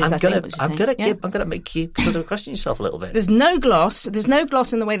honest. I'm going to make you sort of question yourself a little bit. There's no gloss. There's no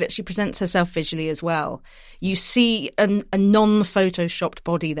gloss in the way that she presents herself visually as well. You see a non-photoshopped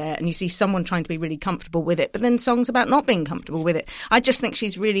body there, and you see someone trying to be really comfortable with it, but then songs about not being comfortable with it. I just think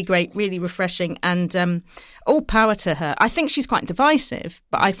she's really great, really refreshing, and all power to her. I think she's quite divisive,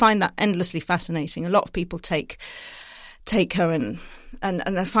 but I find that endlessly fascinating. A lot of people take her and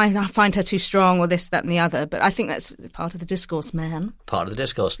I find her too strong, or this, that, and the other. But I think that's part of the discourse, man. Part of the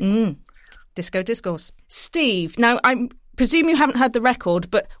discourse. Disco discourse. Steve, now I presume you haven't heard the record,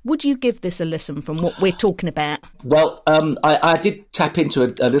 but would you give this a listen from what we're talking about? Well, I did tap into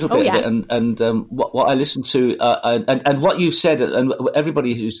a little bit of it, and what I listened to, and what you've said, and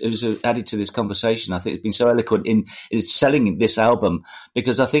everybody who's added to this conversation, I think has been so eloquent in selling this album,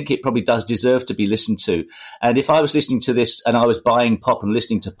 because I think it probably does deserve to be listened to. And if I was listening to this and I was buying pop and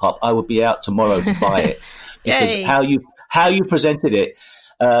listening to pop, I would be out tomorrow to buy it, because how you presented it.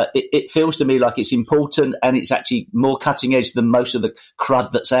 It feels to me like it's important, and it's actually more cutting edge than most of the crud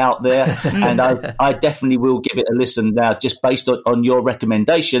that's out there. And I definitely will give it a listen now, just based on your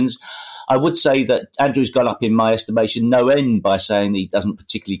recommendations. I would say that Andrew's gone up in my estimation no end by saying that he doesn't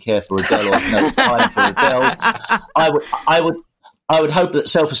particularly care for Adele or has no time for Adele. I would hope that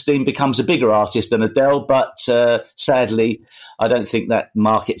Self-Esteem becomes a bigger artist than Adele, but sadly, I don't think that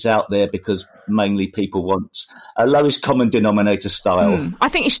market's out there, because mainly people want a lowest common denominator style. I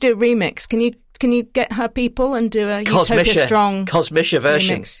think you should do a remix. Can you get her people and do a Utopia Strong Cosmisha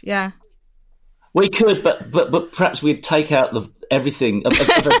version? Remix? Yeah. We could, but perhaps we'd take out everything of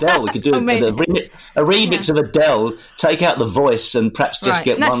Adele. We could do a remix of Adele, take out the voice, and perhaps just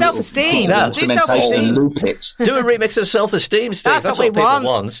get one Self-Esteem. Instrumentation and loop it. Do a remix of Self-Esteem, Steve. That's what people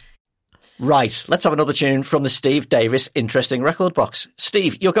want. Right, let's have another tune from the Steve Davis Interesting Record Box.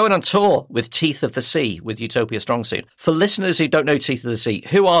 Steve, you're going on tour with Teeth of the Sea with Utopia Strong soon. For listeners who don't know Teeth of the Sea,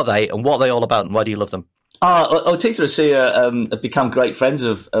 who are they and what are they all about and why do you love them? Teeth of the Sea have become great friends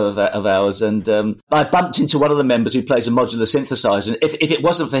of ours, and I bumped into one of the members who plays a modular synthesizer. And if it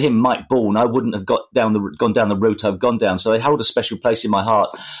wasn't for him, Mike Bourne, I wouldn't have gone down the route I've gone down. So they hold a special place in my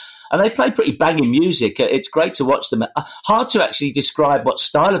heart. And they play pretty banging music. It's great to watch them. Hard to actually describe what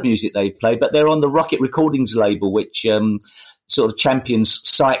style of music they play, but they're on the Rocket Recordings label, which sort of champions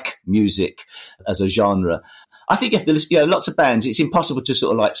psych music as a genre. I think you have to listen, lots of bands, it's impossible to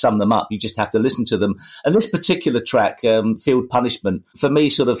sort of like sum them up. You just have to listen to them. And this particular track, Field Punishment, for me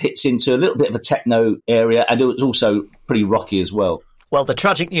sort of hits into a little bit of a techno area, and it was also pretty rocky as well. Well, the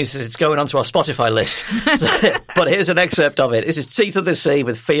tragic news is it's going onto our Spotify list. But here's an excerpt of it. This is Teeth of the Sea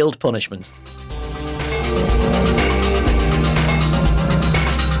with Field Punishment.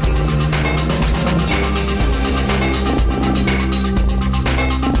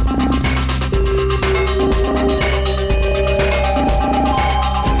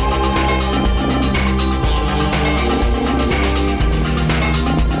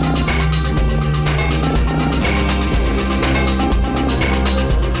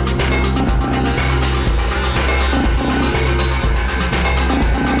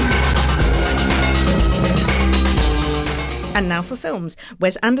 And now for films.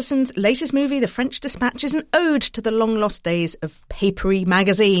 Wes Anderson's latest movie, The French Dispatch, is an ode to the long-lost days of papery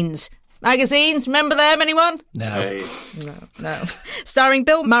magazines. Magazines, remember them, anyone? No. No. Starring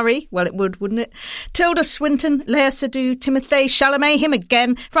Bill Murray, well, it would, wouldn't it? Tilda Swinton, Lea Seydoux, Timothée Chalamet, him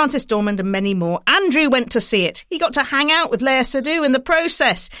again, Francis Dormand and many more. Andrew went to see it. He got to hang out with Lea Seydoux in the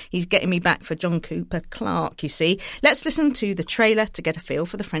process. He's getting me back for John Cooper Clarke, you see. Let's listen to the trailer to get a feel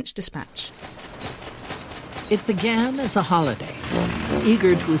for The French Dispatch. It began as a holiday.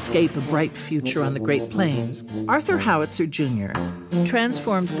 Eager to escape a bright future on the Great Plains, Arthur Howitzer Jr.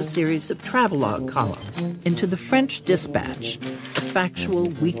 transformed the series of travelogue columns into The French Dispatch, a factual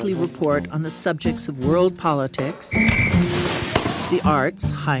weekly report on the subjects of world politics, the arts,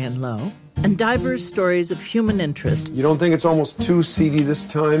 high and low, and diverse stories of human interest. You don't think it's almost too seedy this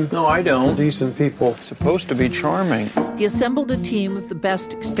time? No, I don't. For decent people. It's supposed to be charming. He assembled a team of the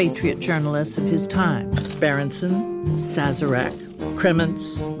best expatriate journalists of his time: Berenson, Sazerac,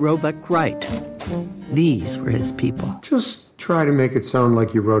 Kremens, Roebuck Wright. These were his people. Just try to make it sound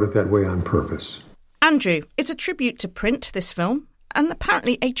like you wrote it that way on purpose. Andrew, it's a tribute to print, this film, and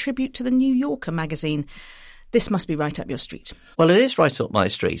apparently a tribute to the New Yorker magazine. This must be right up your street. Well, it is right up my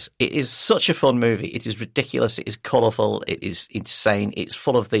street. It is such a fun movie. It is ridiculous. It is colourful. It is insane. It's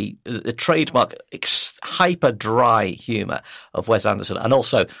full of the trademark hyper dry humour of Wes Anderson, and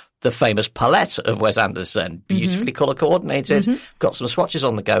also the famous palette of Wes Anderson, beautifully colour coordinated. Got some swatches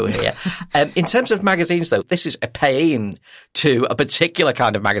on the go here. In terms of magazines, though, this is a paean to a particular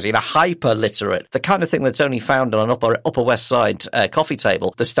kind of magazine, a hyper literate, the kind of thing that's only found on an upper West Side coffee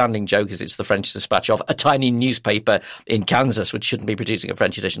table. The standing joke is it's the French Dispatch of a tiny newspaper in Kansas, which shouldn't be producing a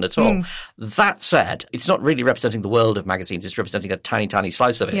French edition at all. That said, it's not really representing the world of magazines. It's representing a tiny, tiny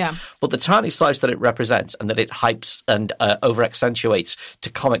slice of it. Yeah. But the tiny slice that it represents and that it hypes and over accentuates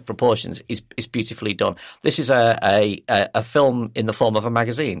to comic proportions is beautifully done. This is a film in the form of a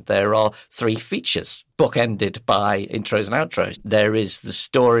magazine. There are 3 features, bookended by intros and outros. There is the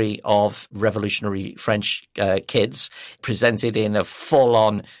story of revolutionary French kids presented in a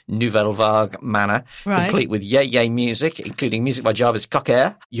full-on Nouvelle Vague manner, complete with yay music, including music by Jarvis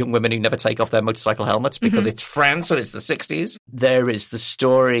Cocker, young women who never take off their motorcycle helmets because it's France and it's the 60s. There is the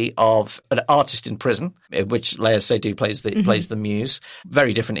story of an artist in prison, in which Lea Seydoux plays the muse.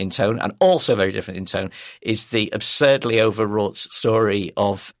 Very different in tone, and also very different in tone is the absurdly overwrought story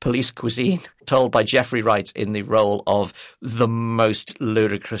of police cuisine, told by Jeffrey Wright in the role of the most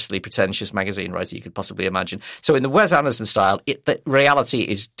ludicrously pretentious magazine writer you could possibly imagine. So in the Wes Anderson style, the reality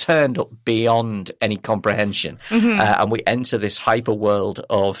is turned up beyond any comprehension. And we enter this hyper world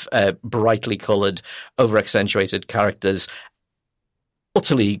of brightly coloured, over-accentuated characters,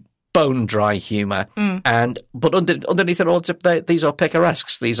 utterly bone-dry humour, but underneath it all, these are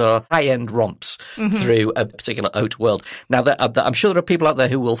picaresques. These are high-end romps through a particular haute world. Now, I'm sure there are people out there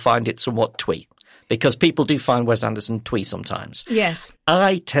who will find it somewhat twee, because people do find Wes Anderson twee sometimes. Yes.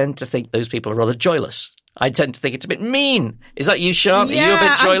 I tend to think those people are rather joyless. I tend to think it's a bit mean. Is that you, Sean? Yeah, are you a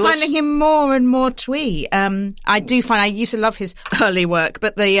bit joyless? I'm finding him more and more twee. I used to love his early work,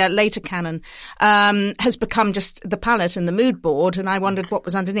 but the later canon has become just the palette and the mood board, and I wondered what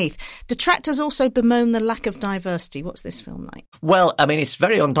was underneath. Detractors also bemoan the lack of diversity. What's this film like? Well, I mean, it's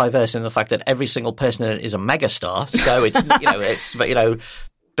very undiverse in the fact that every single person in it is a megastar. So it's,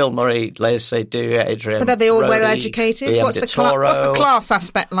 Bill Murray, Lea Seydoux, Adrian. But are they all Brody, well educated? What's the class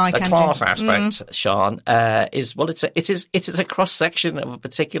aspect like? The class aspect, Sean, is it is a cross section of a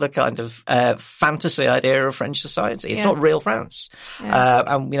particular kind of fantasy idea of French society. It's not real France,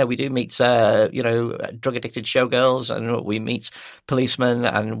 and we do meet drug addicted showgirls, and we meet policemen,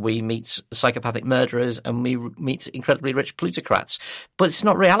 and we meet psychopathic murderers, and we meet incredibly rich plutocrats. But it's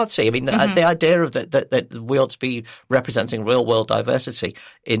not reality. I mean, the idea of that we ought to be representing real world diversity.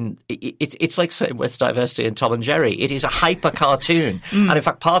 It's like saying with diversity in Tom and Jerry. It is a hyper cartoon. And in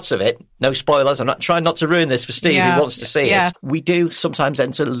fact, parts of it, no spoilers, I'm not trying not to ruin this for Steve who wants to see it. We do sometimes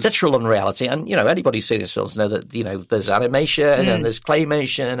enter literal unreality. And, anybody who's seen these films know that, there's animation and there's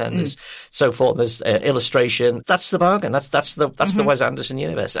claymation and there's so forth. There's illustration. That's the bargain. That's the Wes Anderson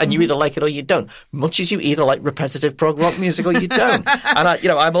universe. And you either like it or you don't. Much as you either like repetitive prog rock music or you don't. And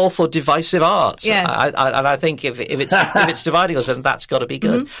I'm all for divisive art. Yes. And I think if it's dividing us, then that's got to be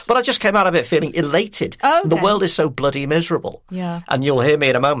good. But I just came out of it feeling elated. Okay. The world is so bloody miserable. Yeah. And you'll hear me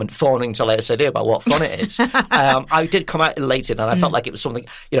in a moment fawning to Lea Seydoux about what fun it is. I did come out elated, and I felt like it was something,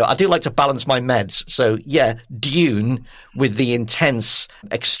 I do like to balance my meds. So, Dune with the intense,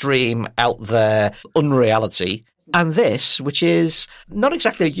 extreme, out there unreality. And this, which is not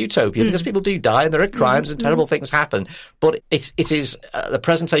exactly a utopia, because people do die and there are crimes and terrible things happen, but it is the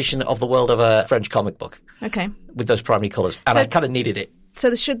presentation of the world of a French comic book. Okay. With those primary colours. And I kind of needed it.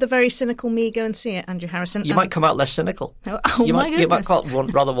 So should the very cynical me go and see it, Andrew Harrison? You might come out less cynical. Oh, you my goodness. You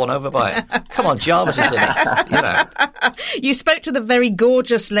might rather won over by it. Come on, Jarvis is in it. You spoke to the very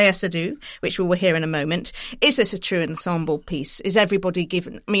gorgeous Lea Seydoux, which we will hear in a moment. Is this a true ensemble piece? Is everybody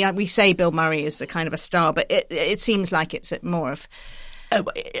given... I mean, we say Bill Murray is a kind of a star, but it seems like it's more of...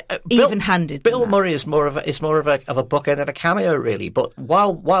 even-handed. Bill Murray is more of a bookend and a cameo, really. But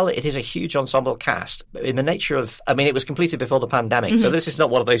while it is a huge ensemble cast, in the nature of, it was completed before the pandemic, so this is not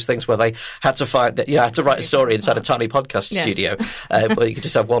one of those things where they had to had to write a story inside a tiny podcast studio, where you could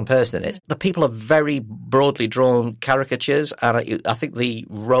just have one person in it. The people are very broadly drawn caricatures, and I think the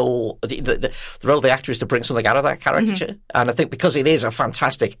role of the actor is to bring something out of that caricature. And I think because it is a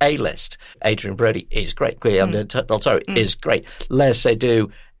fantastic A-list, Adrian Brody is great, Guillermo del Toro is great, Lea Seydoux.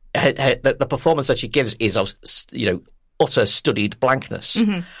 The performance that she gives is of, utter studied blankness,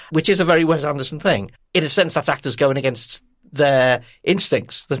 which is a very Wes Anderson thing. In a sense, that's actors going against their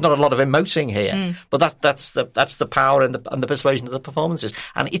instincts. There's not a lot of emoting here, but that's the power and the persuasion of the performances,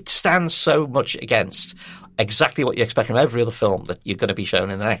 and it stands so much against exactly what you expect from every other film that you're going to be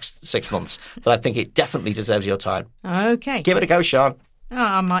shown in the next 6 months that I think it definitely deserves your time. Okay, give it a go, Sean. Oh,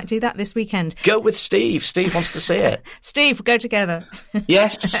 I might do that this weekend. Go with Steve. Steve wants to see it. Steve, we'll go together.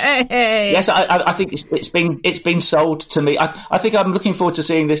 Yes. Hey. Yes, I think it's been sold to me. I think I'm looking forward to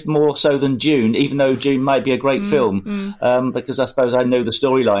seeing this more so than Dune, even though Dune might be a great film, because I suppose I know the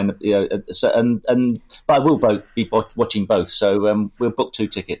storyline. But I will be watching both. So we'll book 2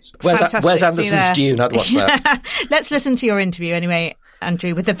 tickets. Where's Anderson's Dune? I'd watch that. Let's listen to your interview anyway,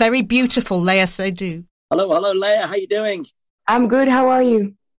 Andrew, with the very beautiful Lea Seydoux. Hello, Lea. How you doing? I'm good. How are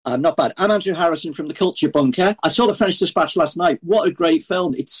you? I'm not bad. I'm Andrew Harrison from The Culture Bunker. I saw The French Dispatch last night. What a great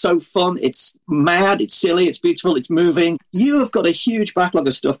film. It's so fun. It's mad. It's silly. It's beautiful. It's moving. You have got a huge backlog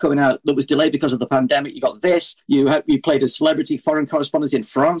of stuff coming out that was delayed because of the pandemic. You got this. You played a celebrity foreign correspondent in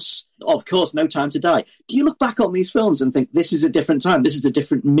France. Of course, No Time to Die. Do you look back on these films and think, this is a different time? This is a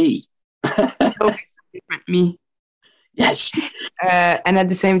different me? Always a different me. Yes. And at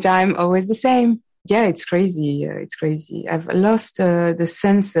the same time, always the same. Yeah, it's crazy. It's crazy. I've lost the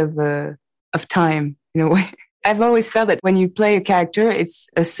sense of time in a way. I've always felt that when you play a character, it's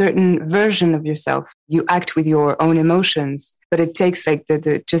a certain version of yourself. You act with your own emotions, but it takes like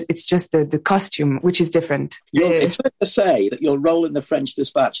it's just the costume, which is different. It's fair to say that your role in The French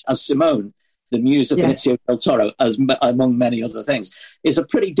Dispatch as Simone, the muse of Benicio del Toro, among many other things, is a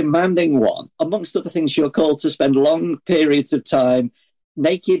pretty demanding one. Amongst other things, you're called to spend long periods of time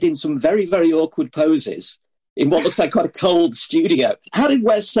naked in some very, very awkward poses in what looks like quite a cold studio. How did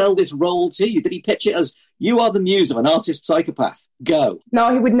Wes sell this role to you? Did he pitch it as, you are the muse of an artist psychopath? Go.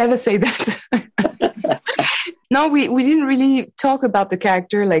 No, he would never say that. No, we didn't really talk about the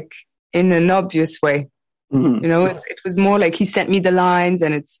character like in an obvious way. Mm-hmm. It was more like he sent me the lines,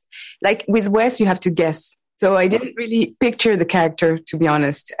 and it's like with Wes, you have to guess. So I didn't really picture the character, to be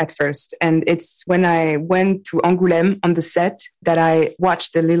honest, at first. And it's when I went to Angoulême on the set that I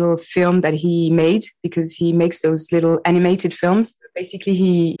watched the little film that he made, because he makes those little animated films. Basically,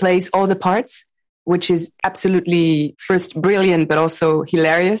 he plays all the parts, which is absolutely first brilliant, but also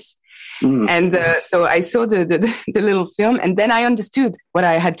hilarious. Mm. And so I saw the little film, and then I understood what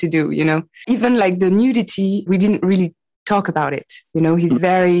I had to do, Even like the nudity, we didn't really talk about it.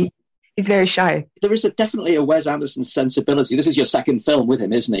 He's very shy. There is definitely a Wes Anderson sensibility. This is your second film with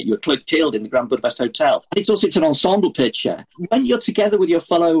him, isn't it? You're cloaked in the Grand Budapest Hotel. And it's an ensemble picture. When you're together with your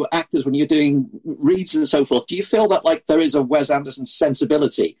fellow actors, when you're doing reads and so forth, do you feel that like there is a Wes Anderson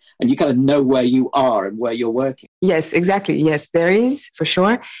sensibility and you kind of know where you are and where you're working? Yes, exactly. Yes, there is, for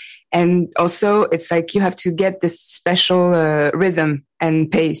sure. And also, it's like you have to get this special rhythm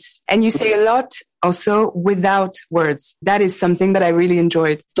and pace. And you say a lot also without words. That is something that I really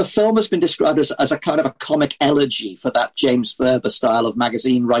enjoyed. The film has been described as a kind of a comic elegy for that James Thurber style of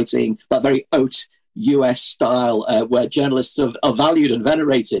magazine writing, that very haute US style where journalists are valued and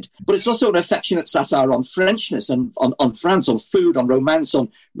venerated. But it's also an affectionate satire on Frenchness and on France, on food, on romance, on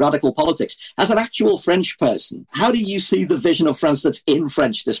radical politics. As an actual French person, how do you see the vision of France that's in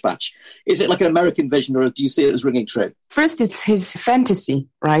French Dispatch? Is it like an American vision, or do you see it as ringing true? First, it's his fantasy,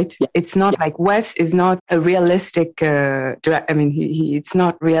 right? Yeah. It's not like Wes is not a realistic it's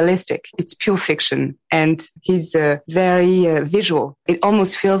not realistic. It's pure fiction. And he's very visual. It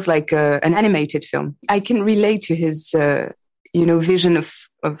almost feels like an animated film. I can relate to his, vision of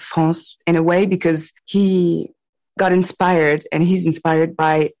France in a way, because he got inspired, and he's inspired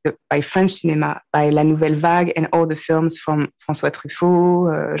by French cinema, by La Nouvelle Vague and all the films from François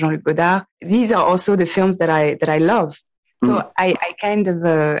Truffaut, Jean-Luc Godard. These are also the films that I love. So I kind of,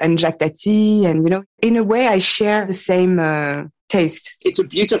 and Jacques Tati, and, in a way I share the same taste. It's a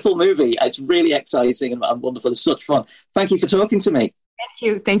beautiful movie. It's really exciting and wonderful. It's such fun. Thank you for talking to me. Thank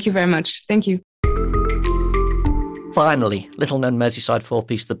you. Thank you very much. Thank you. Finally, little-known Merseyside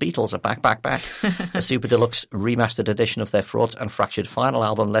four-piece The Beatles are back. A super deluxe remastered edition of their fraught and fractured final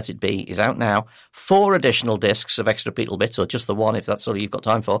album, Let It Be, is out now. 4 additional discs of extra Beatle bits, or just the one if that's all you've got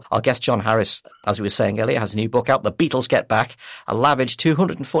time for. Our guest John Harris, as we were saying earlier, has a new book out, The Beatles Get Back, a lavish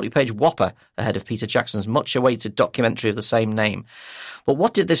 240-page whopper ahead of Peter Jackson's much-awaited documentary of the same name. But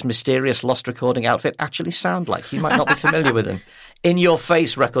what did this mysterious lost recording outfit actually sound like? You might not be familiar with them. In your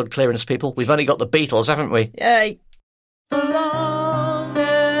face, record clearance people. We've only got the Beatles, haven't we? Yay! The long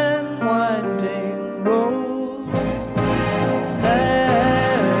and winding road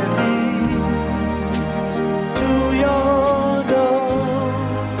that leads to your door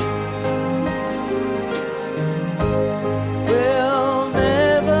will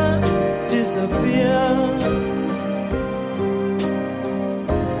never disappear.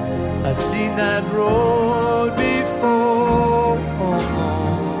 I've seen that road before.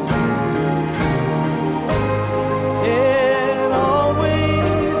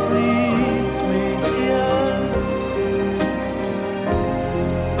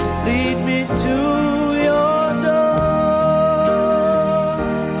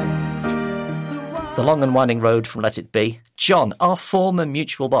 The long and winding road from Let It Be. John, our former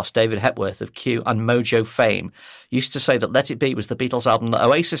mutual boss, David Hepworth of Q and Mojo fame, used to say that Let It Be was the Beatles album that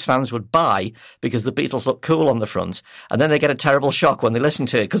Oasis fans would buy because the Beatles look cool on the front, and then they get a terrible shock when they listen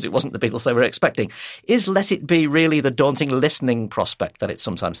to it because it wasn't the Beatles they were expecting. Is Let It Be really the daunting listening prospect that it's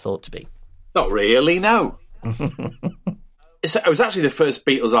sometimes thought to be? Not really, no. It was actually the first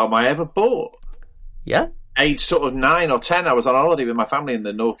Beatles album I ever bought. Yeah? Age sort of 9 or 10, I was on holiday with my family in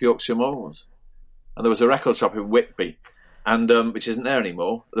the North Yorkshire Moors. And there was a record shop in Whitby, and which isn't there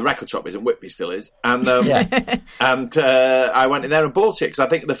anymore. The record shop isn't, Whitby still is. And I went in there and bought it because I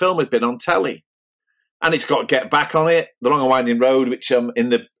think the film had been on telly. And it's got Get Back on it, The Long and Winding Road, which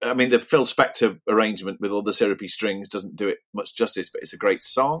the Phil Spector arrangement with all the syrupy strings doesn't do it much justice, but it's a great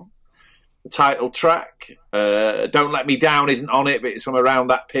song. The title track, Don't Let Me Down, isn't on it, but it's from around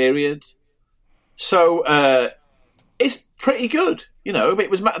that period. So it's pretty good. It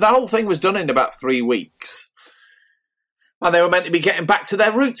was the whole thing was done in about 3 weeks, and they were meant to be getting back to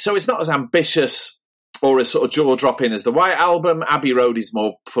their roots. So it's not as ambitious or as sort of jaw-dropping as the White Album. Abbey Road is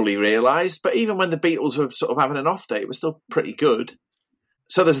more fully realised, but even when the Beatles were sort of having an off day, it was still pretty good.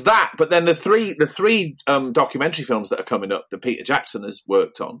 So there's that. But then the three documentary films that are coming up that Peter Jackson has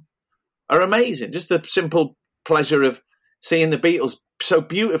worked on are amazing. Just the simple pleasure of seeing the Beatles so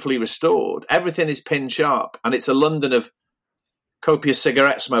beautifully restored. Everything is pin sharp, and it's a London of copious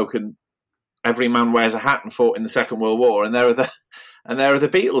cigarette smoke, and every man wears a hat and fought in the Second World War. And there are the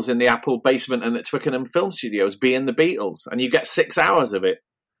Beatles in the Apple basement and at Twickenham Film Studios being the Beatles, and you get 6 hours of it.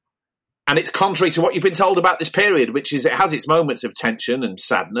 And it's contrary to what you've been told about this period, which is it has its moments of tension and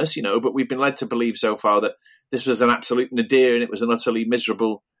sadness, but we've been led to believe so far that this was an absolute nadir and it was an utterly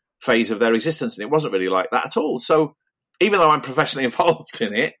miserable phase of their existence, and it wasn't really like that at all. So even though I'm professionally involved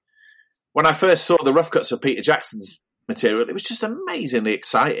in it, when I first saw the rough cuts of Peter Jackson's material, it was just amazingly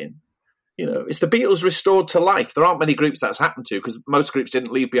exciting. It's the Beatles restored to life. There aren't many groups that's happened to, because most groups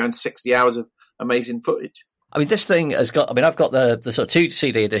didn't leave behind 60 hours of amazing footage. I mean, this thing has got, I mean, I've got the sort of 2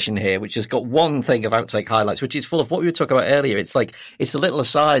 CD edition here, which has got one thing of outtake highlights, which is full of what we were talking about earlier. It's like, it's the little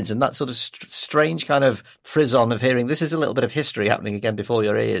asides and that sort of strange kind of frisson of hearing, this is a little bit of history happening again before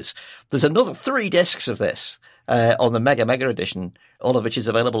your ears. There's another 3 discs of this on the Mega edition, all of which is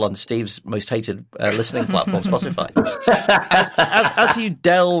available on Steve's most hated listening platform, Spotify. As you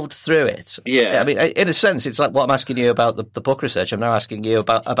delved through it, I mean, in a sense, it's like what I'm asking you about the book research. I'm now asking you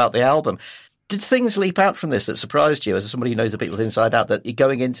about the album. Did things leap out from this that surprised you, as somebody who knows the Beatles inside out, that you're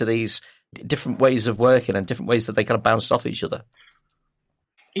going into these different ways of working and different ways that they kind of bounced off each other?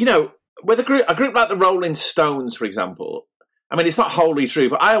 You know, with a group like the Rolling Stones, for example, I mean, it's not wholly true,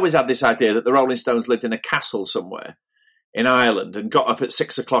 but I always had this idea that the Rolling Stones lived in a castle somewhere in Ireland and got up at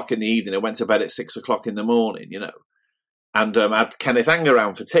 6 o'clock in the evening and went to bed at 6 o'clock in the morning, you know, and had Kenneth Ang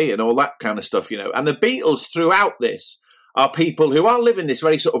around for tea and all that kind of stuff, you know. And the Beatles throughout this are people who are living this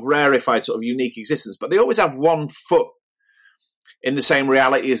very sort of rarefied, sort of unique existence, but they always have one foot in the same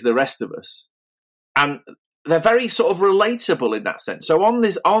reality as the rest of us. And they're very sort of relatable in that sense. So on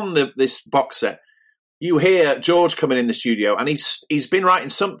this box set, you hear George coming in the studio, and he's been writing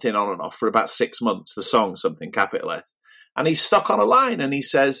something on and off for about 6 months, the song, something, capital S. And he's stuck on a line, and he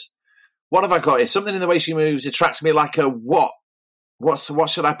says, what have I got here? Something in the way she moves attracts me like a what? What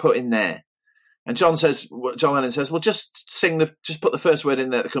should I put in there? And John Lennon says, well, just put the first word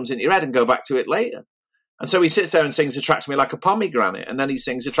in there that comes into your head and go back to it later. And so he sits there and sings attracts me like a pomegranate, and then he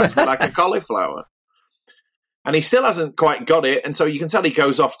sings attracts me like a cauliflower. And he still hasn't quite got it, and so you can tell he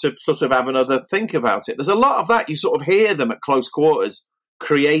goes off to sort of have another think about it. There's a lot of that. You sort of hear them at close quarters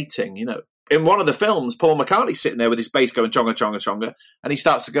creating, you know. In one of the films, Paul McCartney's sitting there with his bass going chonga, chonga, chonga, and he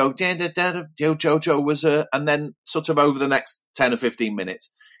starts to go, Jojo was a... And then sort of over the next 10 or 15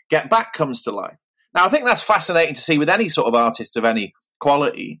 minutes, Get Back comes to life. Now, I think that's fascinating to see with any sort of artist of any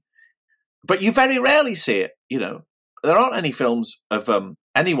quality, but you very rarely see it, you know. There aren't any films of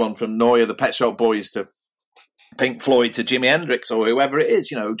anyone from Noya, the Pet Shop Boys, to Pink Floyd, to Jimi Hendrix, or whoever it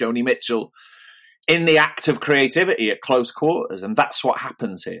is, you know, Joni Mitchell, in the act of creativity at close quarters, and that's what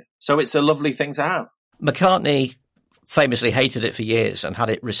happens here. So it's a lovely thing to have. McCartney famously hated it for years and had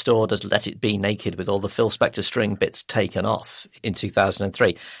it restored as Let It Be Naked with all the Phil Spector string bits taken off in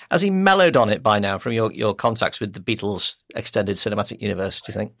 2003. Has he mellowed on it by now from your contacts with the Beatles extended cinematic universe,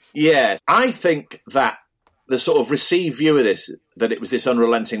 do you think? Yeah, I think that the sort of received view of this, that it was this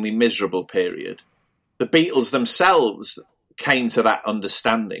unrelentingly miserable period, the Beatles themselves came to that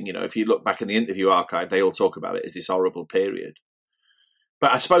understanding. You know, if you look back in the interview archive, they all talk about it as this horrible period.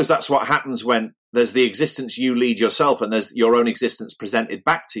 But I suppose that's what happens when there's the existence you lead yourself and there's your own existence presented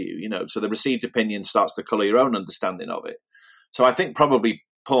back to you, you know. So the received opinion starts to colour your own understanding of it. So I think probably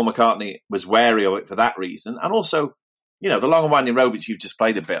Paul McCartney was wary of it for that reason. And also, you know, the Long and Winding Road, which you've just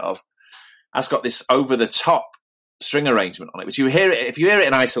played a bit of, has got this over-the-top string arrangement on it, which you hear it, if you hear it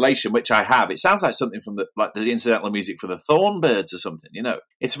in isolation, which I have, it sounds like something from the incidental music for the Thornbirds or something, you know.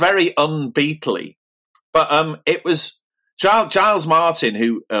 It's very un-Beatley. But it was Giles Martin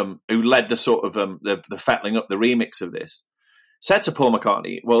who led the sort of the fettling up the remix of this, said to Paul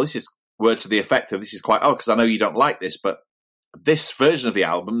McCartney, well, this is words to the effect of, this is quite odd because I know you don't like this, but this version of the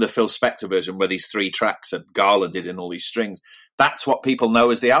album, the Phil Spector version, where these 3 tracks are garlanded in all these strings, that's what people know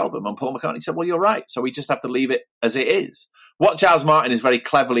as the album. And Paul McCartney said, well, you're right, so we just have to leave it as it is. What Giles Martin is very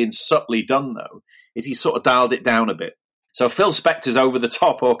cleverly and subtly done, though, is he sort of dialed it down a bit. So Phil Spector's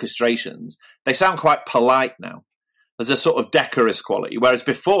over-the-top orchestrations, they sound quite polite now. There's a sort of decorous quality. Whereas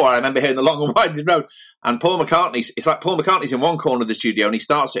before, I remember hearing The Long and Winding Road, and Paul McCartney's, it's like Paul McCartney's in one corner of the studio and he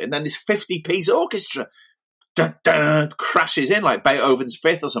starts it, and then this 50-piece orchestra crashes in like Beethoven's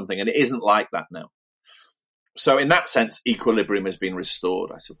Fifth or something, and it isn't like that now. So in that sense, equilibrium has been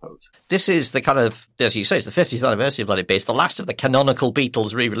restored, I suppose. This is the kind of, as you say, it's the 50th anniversary of Let It Be. It's the last of the canonical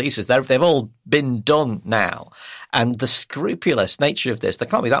Beatles re-releases. They've all been done now. And the scrupulous nature of this, there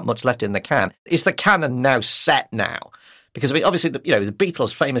can't be that much left in the can. Is the canon now set now? Because I mean, obviously, the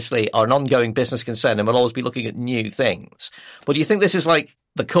Beatles famously are an ongoing business concern and will always be looking at new things. But do you think this is like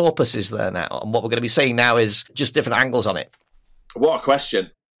the corpus is there now, and what we're going to be seeing now is just different angles on it? What a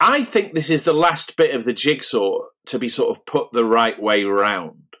question. I think this is the last bit of the jigsaw to be sort of put the right way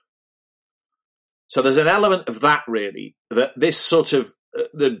round. So there's an element of that, really, that this sort of,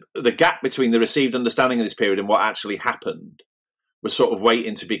 the gap between the received understanding of this period and what actually happened was sort of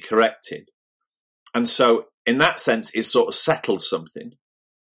waiting to be corrected. And so, in that sense, it sort of settled something.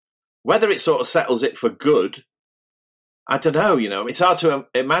 Whether it sort of settles it for good, I don't know, you know. It's hard to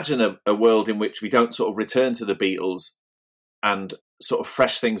imagine a world in which we don't sort of return to the Beatles and sort of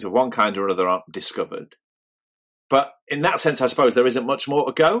fresh things of one kind or another aren't discovered. But in that sense, I suppose there isn't much more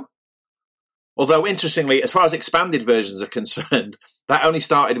to go. Although, interestingly, as far as expanded versions are concerned, that only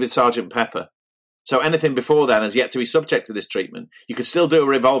started with Sgt. Pepper. So anything before then has yet to be subject to this treatment. You could still do a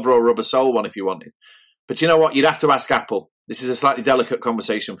Revolver or Rubber Soul one if you wanted. But you know what? You'd have to ask Apple. This is a slightly delicate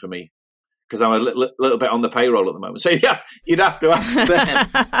conversation for me because I'm a little bit on the payroll at the moment. So you'd have to ask them.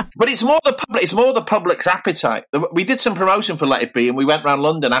 But it's more the public's appetite. We did some promotion for Let It Be, and we went around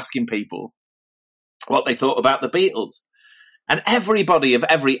London asking people what they thought about the Beatles. And everybody of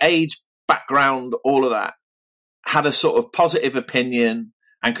every age, background, all of that, had a sort of positive opinion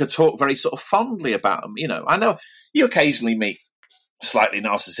and could talk very sort of fondly about them. You know, I know you occasionally meet slightly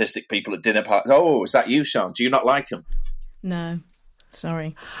narcissistic people at dinner parties. Oh, is that you, Sean? Do you not like them? No,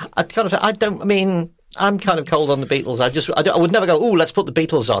 sorry. I'm kind of cold on the Beatles. I would never go, oh, let's put the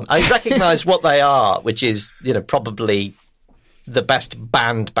Beatles on. I recognise what they are, which is, you know, probably the best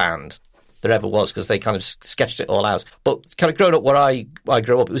band there ever was, because they kind of sketched it all out. But kind of growing up where I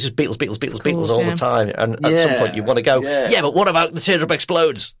grew up, it was just Beatles all the time. And at some point you want to go, but what about The Teardrop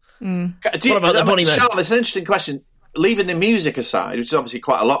Explodes? What about the Bunny Man? Sean, it's an interesting question. Leaving the music aside, which is obviously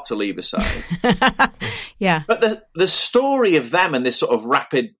quite a lot to leave aside. Yeah. But the story of them and this sort of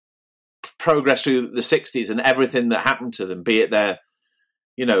rapid progress through the 60s and everything that happened to them, be it their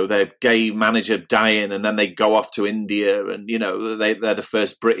gay manager dying and then they go off to India and, you know, they're the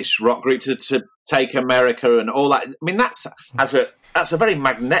first British rock group to take America and all that. I mean, that's a very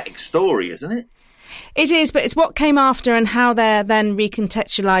magnetic story, isn't it? It is, but it's what came after and how they're then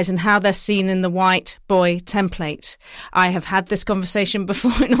recontextualised and how they're seen in the white boy template. I have had this conversation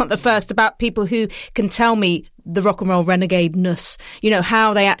before, not the first, about people who can tell me the rock and roll renegade-ness, you know,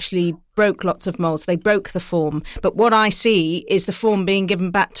 how they actually broke lots of molds. They broke the form. But what I see is the form being given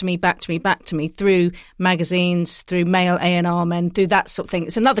back to me through magazines, through male A&R men, through that sort of thing.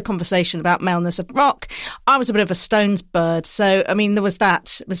 It's another conversation about maleness of rock. I was a bit of a Stones bird. So, I mean, there was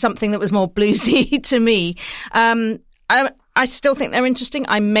that. It was something that was more bluesy to me. I still think they're interesting.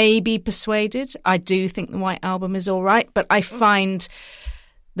 I may be persuaded. I do think the White Album is all right, but I find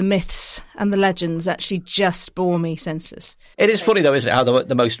the myths and the legends actually just bore me senseless. It is funny, though, isn't it, how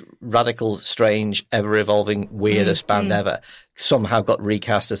the most radical, strange, ever-evolving, weirdest band ever somehow got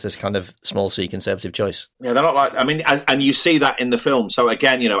recast as this kind of small C conservative choice. Yeah, they're not like... I mean, and you see that in the film. So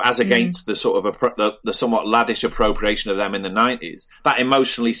again, you know, as against the sort of the somewhat laddish appropriation of them in the 90s, that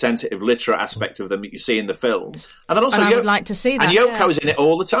emotionally sensitive, literate aspect of them that you see in the films. And then also... I would like to see that. And Yoko's in it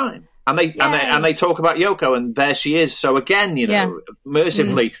all the time. And they talk about Yoko, and there she is. So again, you know,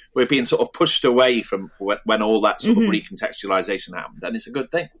 mercifully, we're being sort of pushed away from when all that sort of recontextualization happened, and it's a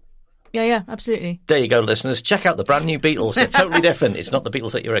good thing. Yeah, absolutely. There you go, listeners. Check out the brand new Beatles. They're totally different. It's not the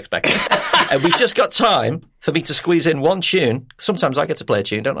Beatles that you're expecting. We've just got time for me to squeeze in one tune. Sometimes I get to play a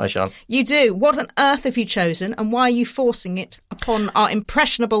tune, don't I, Sean? You do. What on earth have you chosen, and why are you forcing it upon our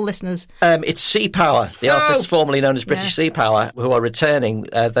impressionable listeners? It's Sea Power, the artists formerly known as British Sea Power, who are returning.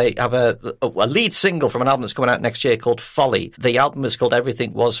 They have a lead single from an album that's coming out next year called Folly. The album is called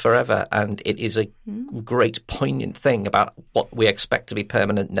Everything Was Forever, and it is a great, poignant thing about what we expect to be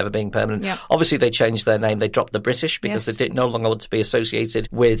permanent, never being permanent. Yep. Obviously, they changed their name. They dropped the British because they no longer want to be associated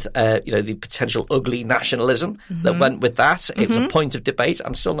with, the potential ugly nationalism that went with that. It was a point of debate.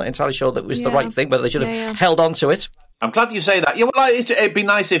 I'm still not entirely sure that it was the right thing, whether they should have held on to it. I'm glad you say that. Yeah, well, it'd be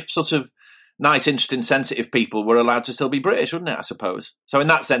nice if sort of nice, interesting, sensitive people were allowed to still be British, wouldn't it, I suppose? So in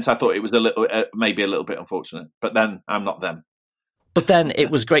that sense, I thought it was maybe a little bit unfortunate. But then I'm not them. But then it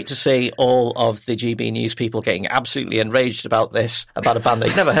was great to see all of the GB News people getting absolutely enraged about this, about a band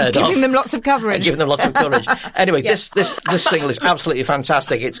they'd never heard of. Giving them lots of coverage. Anyway, this single is absolutely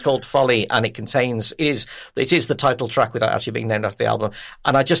fantastic. It's called Folly, and it is the title track without actually being named after the album.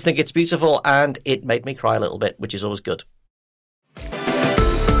 And I just think it's beautiful, and it made me cry a little bit, which is always good.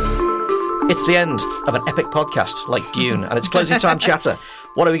 It's the end of an epic podcast like Dune, and it's closing time chatter.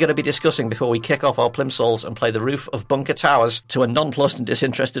 What are we going to be discussing before we kick off our plimsolls and play the roof of Bunker Towers to a nonplussed and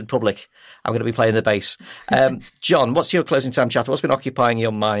disinterested public? I'm going to be playing the bass. John, what's your closing time chatter? What's been occupying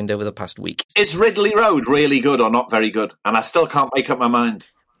your mind over the past week? Is Ridley Road really good or not very good? And I still can't make up my mind.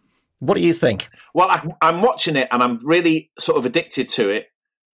 What do you think? Well, I'm watching it and I'm really sort of addicted to it.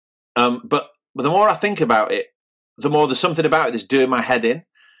 But the more I think about it, the more there's something about it that's doing my head in.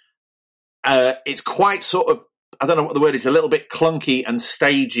 It's quite sort of, I don't know what the word is, a little bit clunky and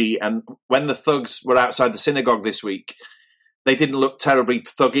stagey. And when the thugs were outside the synagogue this week, they didn't look terribly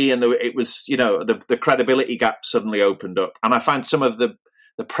thuggy, and it was, the credibility gap suddenly opened up. And I find some of the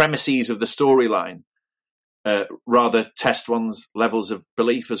premises of the storyline rather test one's levels of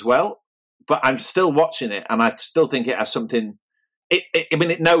belief as well. But I'm still watching it, and I still think it has something.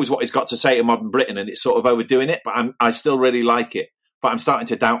 It knows what it's got to say to modern Britain, and it's sort of overdoing it. But I still really like it. but I'm starting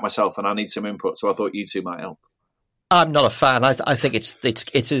to doubt myself and I need some input. So I thought you two might help. I'm not a fan. I think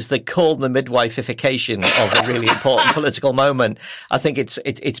it is the called the midwifeification of a really important political moment. I think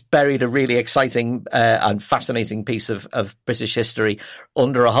it's buried a really exciting and fascinating piece of British history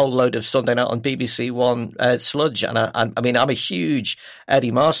under a whole load of Sunday night on BBC One sludge. And I mean, I'm a huge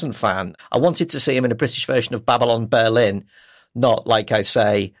Eddie Marsan fan. I wanted to see him in a British version of Babylon Berlin, not like I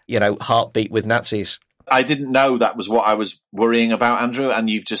say, Heartbeat with Nazis. I didn't know that was what I was worrying about, Andrew, and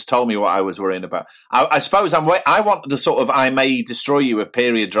you've just told me what I was worrying about. I suppose I want the sort of I May Destroy You of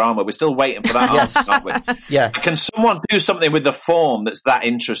period drama. We're still waiting for that yes. answer, aren't we? Yeah. Can someone do something with the form that's that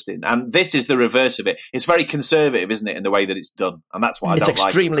interesting? And this is the reverse of it. It's very conservative, isn't it, in the way that it's done? And that's what I don't like. It's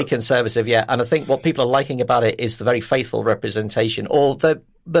extremely conservative, yeah. And I think what people are liking about it is the very faithful representation, or the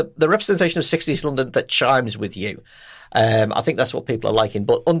representation of 60s London that chimes with you. I think that's what people are liking,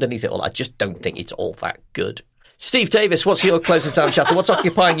 but underneath it all, I just don't think it's all that good. Steve Davis, what's your closing time chatter? What's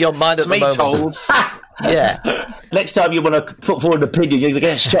occupying your mind at the moment? Told. Yeah. Next time you want to put forward an opinion, you're going to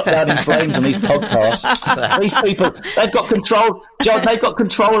get shot down in flames on these podcasts. These people, they've got control. John, they've got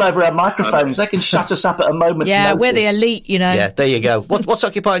control over our microphones. They can shut us up at a moment's notice. We're the elite, Yeah, there you go. What's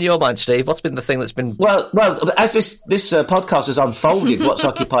occupying your mind, Steve? What's been the thing that's been... Well, as this podcast has unfolded, what's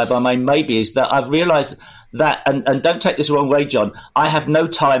occupied my mind maybe is that I've realised that, and don't take this the wrong way, John, I have no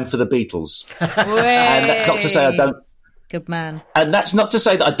time for the Beatles. And that's not to say I don't... Good man. And that's not to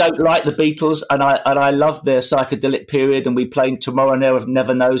say that I don't like the Beatles, and I love their psychedelic period, and we played Tomorrow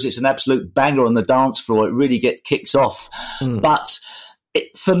Never Knows. It's an absolute banger on the dance floor. It really kicks off. But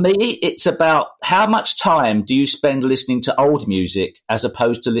for me, it's about how much time do you spend listening to old music as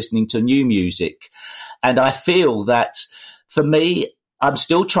opposed to listening to new music. And I feel that for me, I'm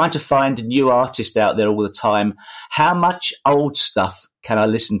still trying to find a new artist out there all the time. How much old stuff can I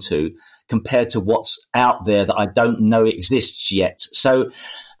listen to compared to what's out there that I don't know exists yet? So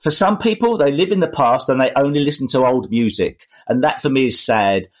for some people, they live in the past and they only listen to old music. And that for me is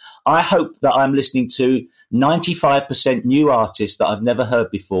sad. I hope that I'm listening to 95% new artists that I've never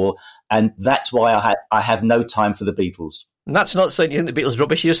heard before. And that's why I have no time for the Beatles. And that's not saying you think the Beatles are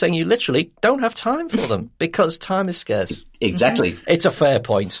rubbish. You're saying you literally don't have time for them because time is scarce. Exactly. It's a fair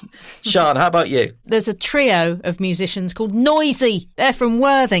point. Sian, how about you? There's a trio of musicians called Noisy. They're from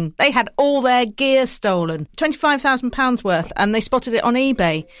Worthing. They had all their gear stolen, £25,000 worth, and they spotted it on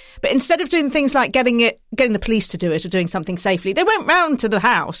eBay. But instead of doing things like getting the police to do it or doing something safely, they went round to the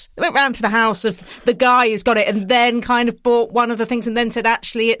house. They went round to the house of the guy who's got it and then kind of bought one of the things and then said,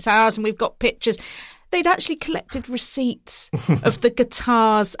 actually, it's ours and we've got pictures. They'd actually collected receipts of the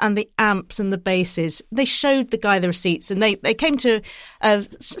guitars and the amps and the basses. They showed the guy the receipts and they came to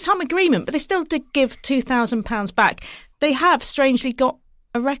some agreement, but they still did give £2,000 back. They have strangely got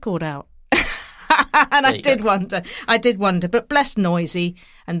a record out. And I did wonder, but bless Noisy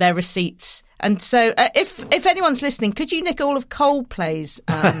and their receipts. And so if anyone's listening, could you nick all of Coldplay's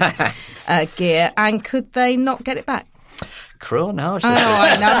gear and could they not get it back? Cruel now.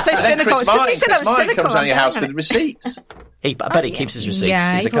 I know. I'm so cynical. It's because you said I was cynical. Comes down your house with receipts. I bet he keeps his receipts.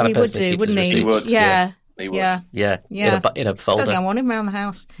 Yeah, He's he the kind of probably would person do, wouldn't he? He would. Yeah. He would. Yeah. In a folder. I don't think I want him around the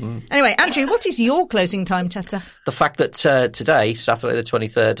house. Anyway, Andrew, what is your closing time chatter? The fact that today, Saturday the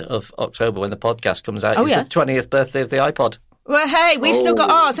 23rd of October, when the podcast comes out, is the 20th birthday of the iPod. Well, hey, we've still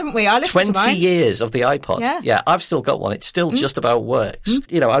got ours, haven't we? I listened to mine. 20 years of the iPod. Yeah, I've still got one. It still just about works.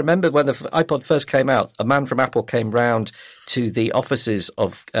 I remember when the iPod first came out, a man from Apple came round to the offices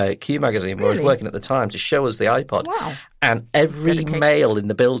of Q Magazine, where I was working at the time, to show us the iPod. Wow. And every male in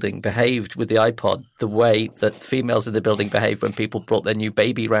the building behaved with the iPod the way that females in the building behaved when people brought their new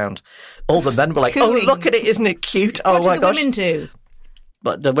baby round. All the men were like, oh, look at it, isn't it cute? What did the women do?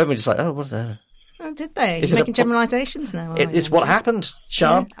 But the women were just like, oh, what's that? Oh, did they? You're making generalisations now. It's what happened,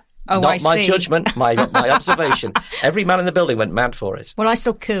 Sian. Yeah. Oh, Not my judgment, my observation. Every man in the building went mad for it. Well, I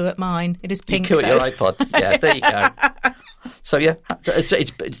still coo at mine. It is pink. You coo at your iPod. Yeah, there you go. So, yeah,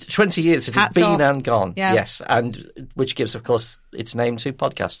 it's 20 years. It's Hats been off. and gone. Yeah. Yes, and which gives, of course, its name to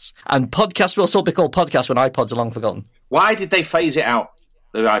podcasts. And podcasts will still be called podcasts when iPods are long forgotten. Why did they phase it out,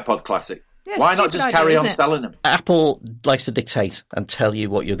 the iPod Classic? Yeah, why not just carry on selling them? Apple likes to dictate and tell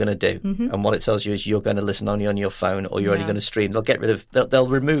you what you're going to do. And what it tells you is you're going to listen only on your phone or you're only going to stream. They'll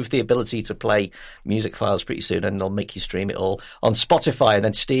remove the ability to play music files pretty soon and they'll make you stream it all on Spotify. And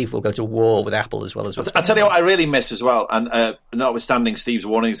then Steve will go to war with Apple as well as with Spotify. I tell you what I really miss as well, and notwithstanding Steve's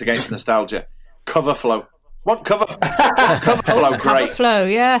warnings against nostalgia, cover flow. What cover flow? Great. Cover flow,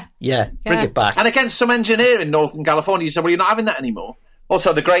 yeah. Yeah, bring it back. And against some engineer in Northern California, you said, well, you're not having that anymore.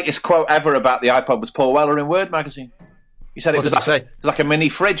 Also, the greatest quote ever about the iPod was Paul Weller in Word magazine. You said it was like a mini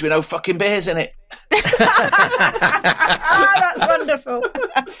fridge with no fucking beers in it. That's wonderful.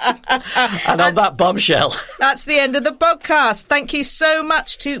 And on that bombshell. That's the end of the podcast. Thank you so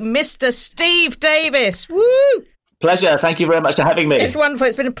much to Mr. Steve Davis. Woo! Pleasure. Thank you very much for having me. It's wonderful.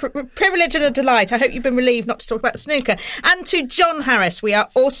 It's been a privilege and a delight. I hope you've been relieved not to talk about snooker. And to John Harris, we are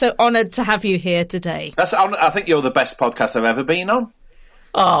also honoured to have you here today. I think you're the best podcast I've ever been on.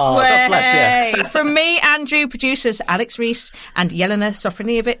 Oh, God bless you. From me, Andrew, producers Alex Rees and Yelena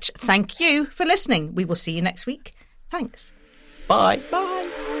Sofronievich, thank you for listening. We will see you next week. Thanks. Bye. Bye.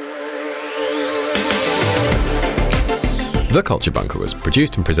 The Culture Bunker was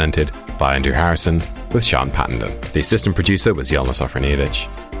produced and presented by Andrew Harrison with Sean Pattenden. The assistant producer was Yelena Sofronievich,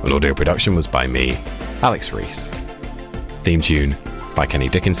 and audio production was by me, Alex Rees. Theme tune by Kenny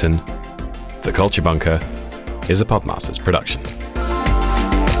Dickinson. The Culture Bunker is a Podmasters production.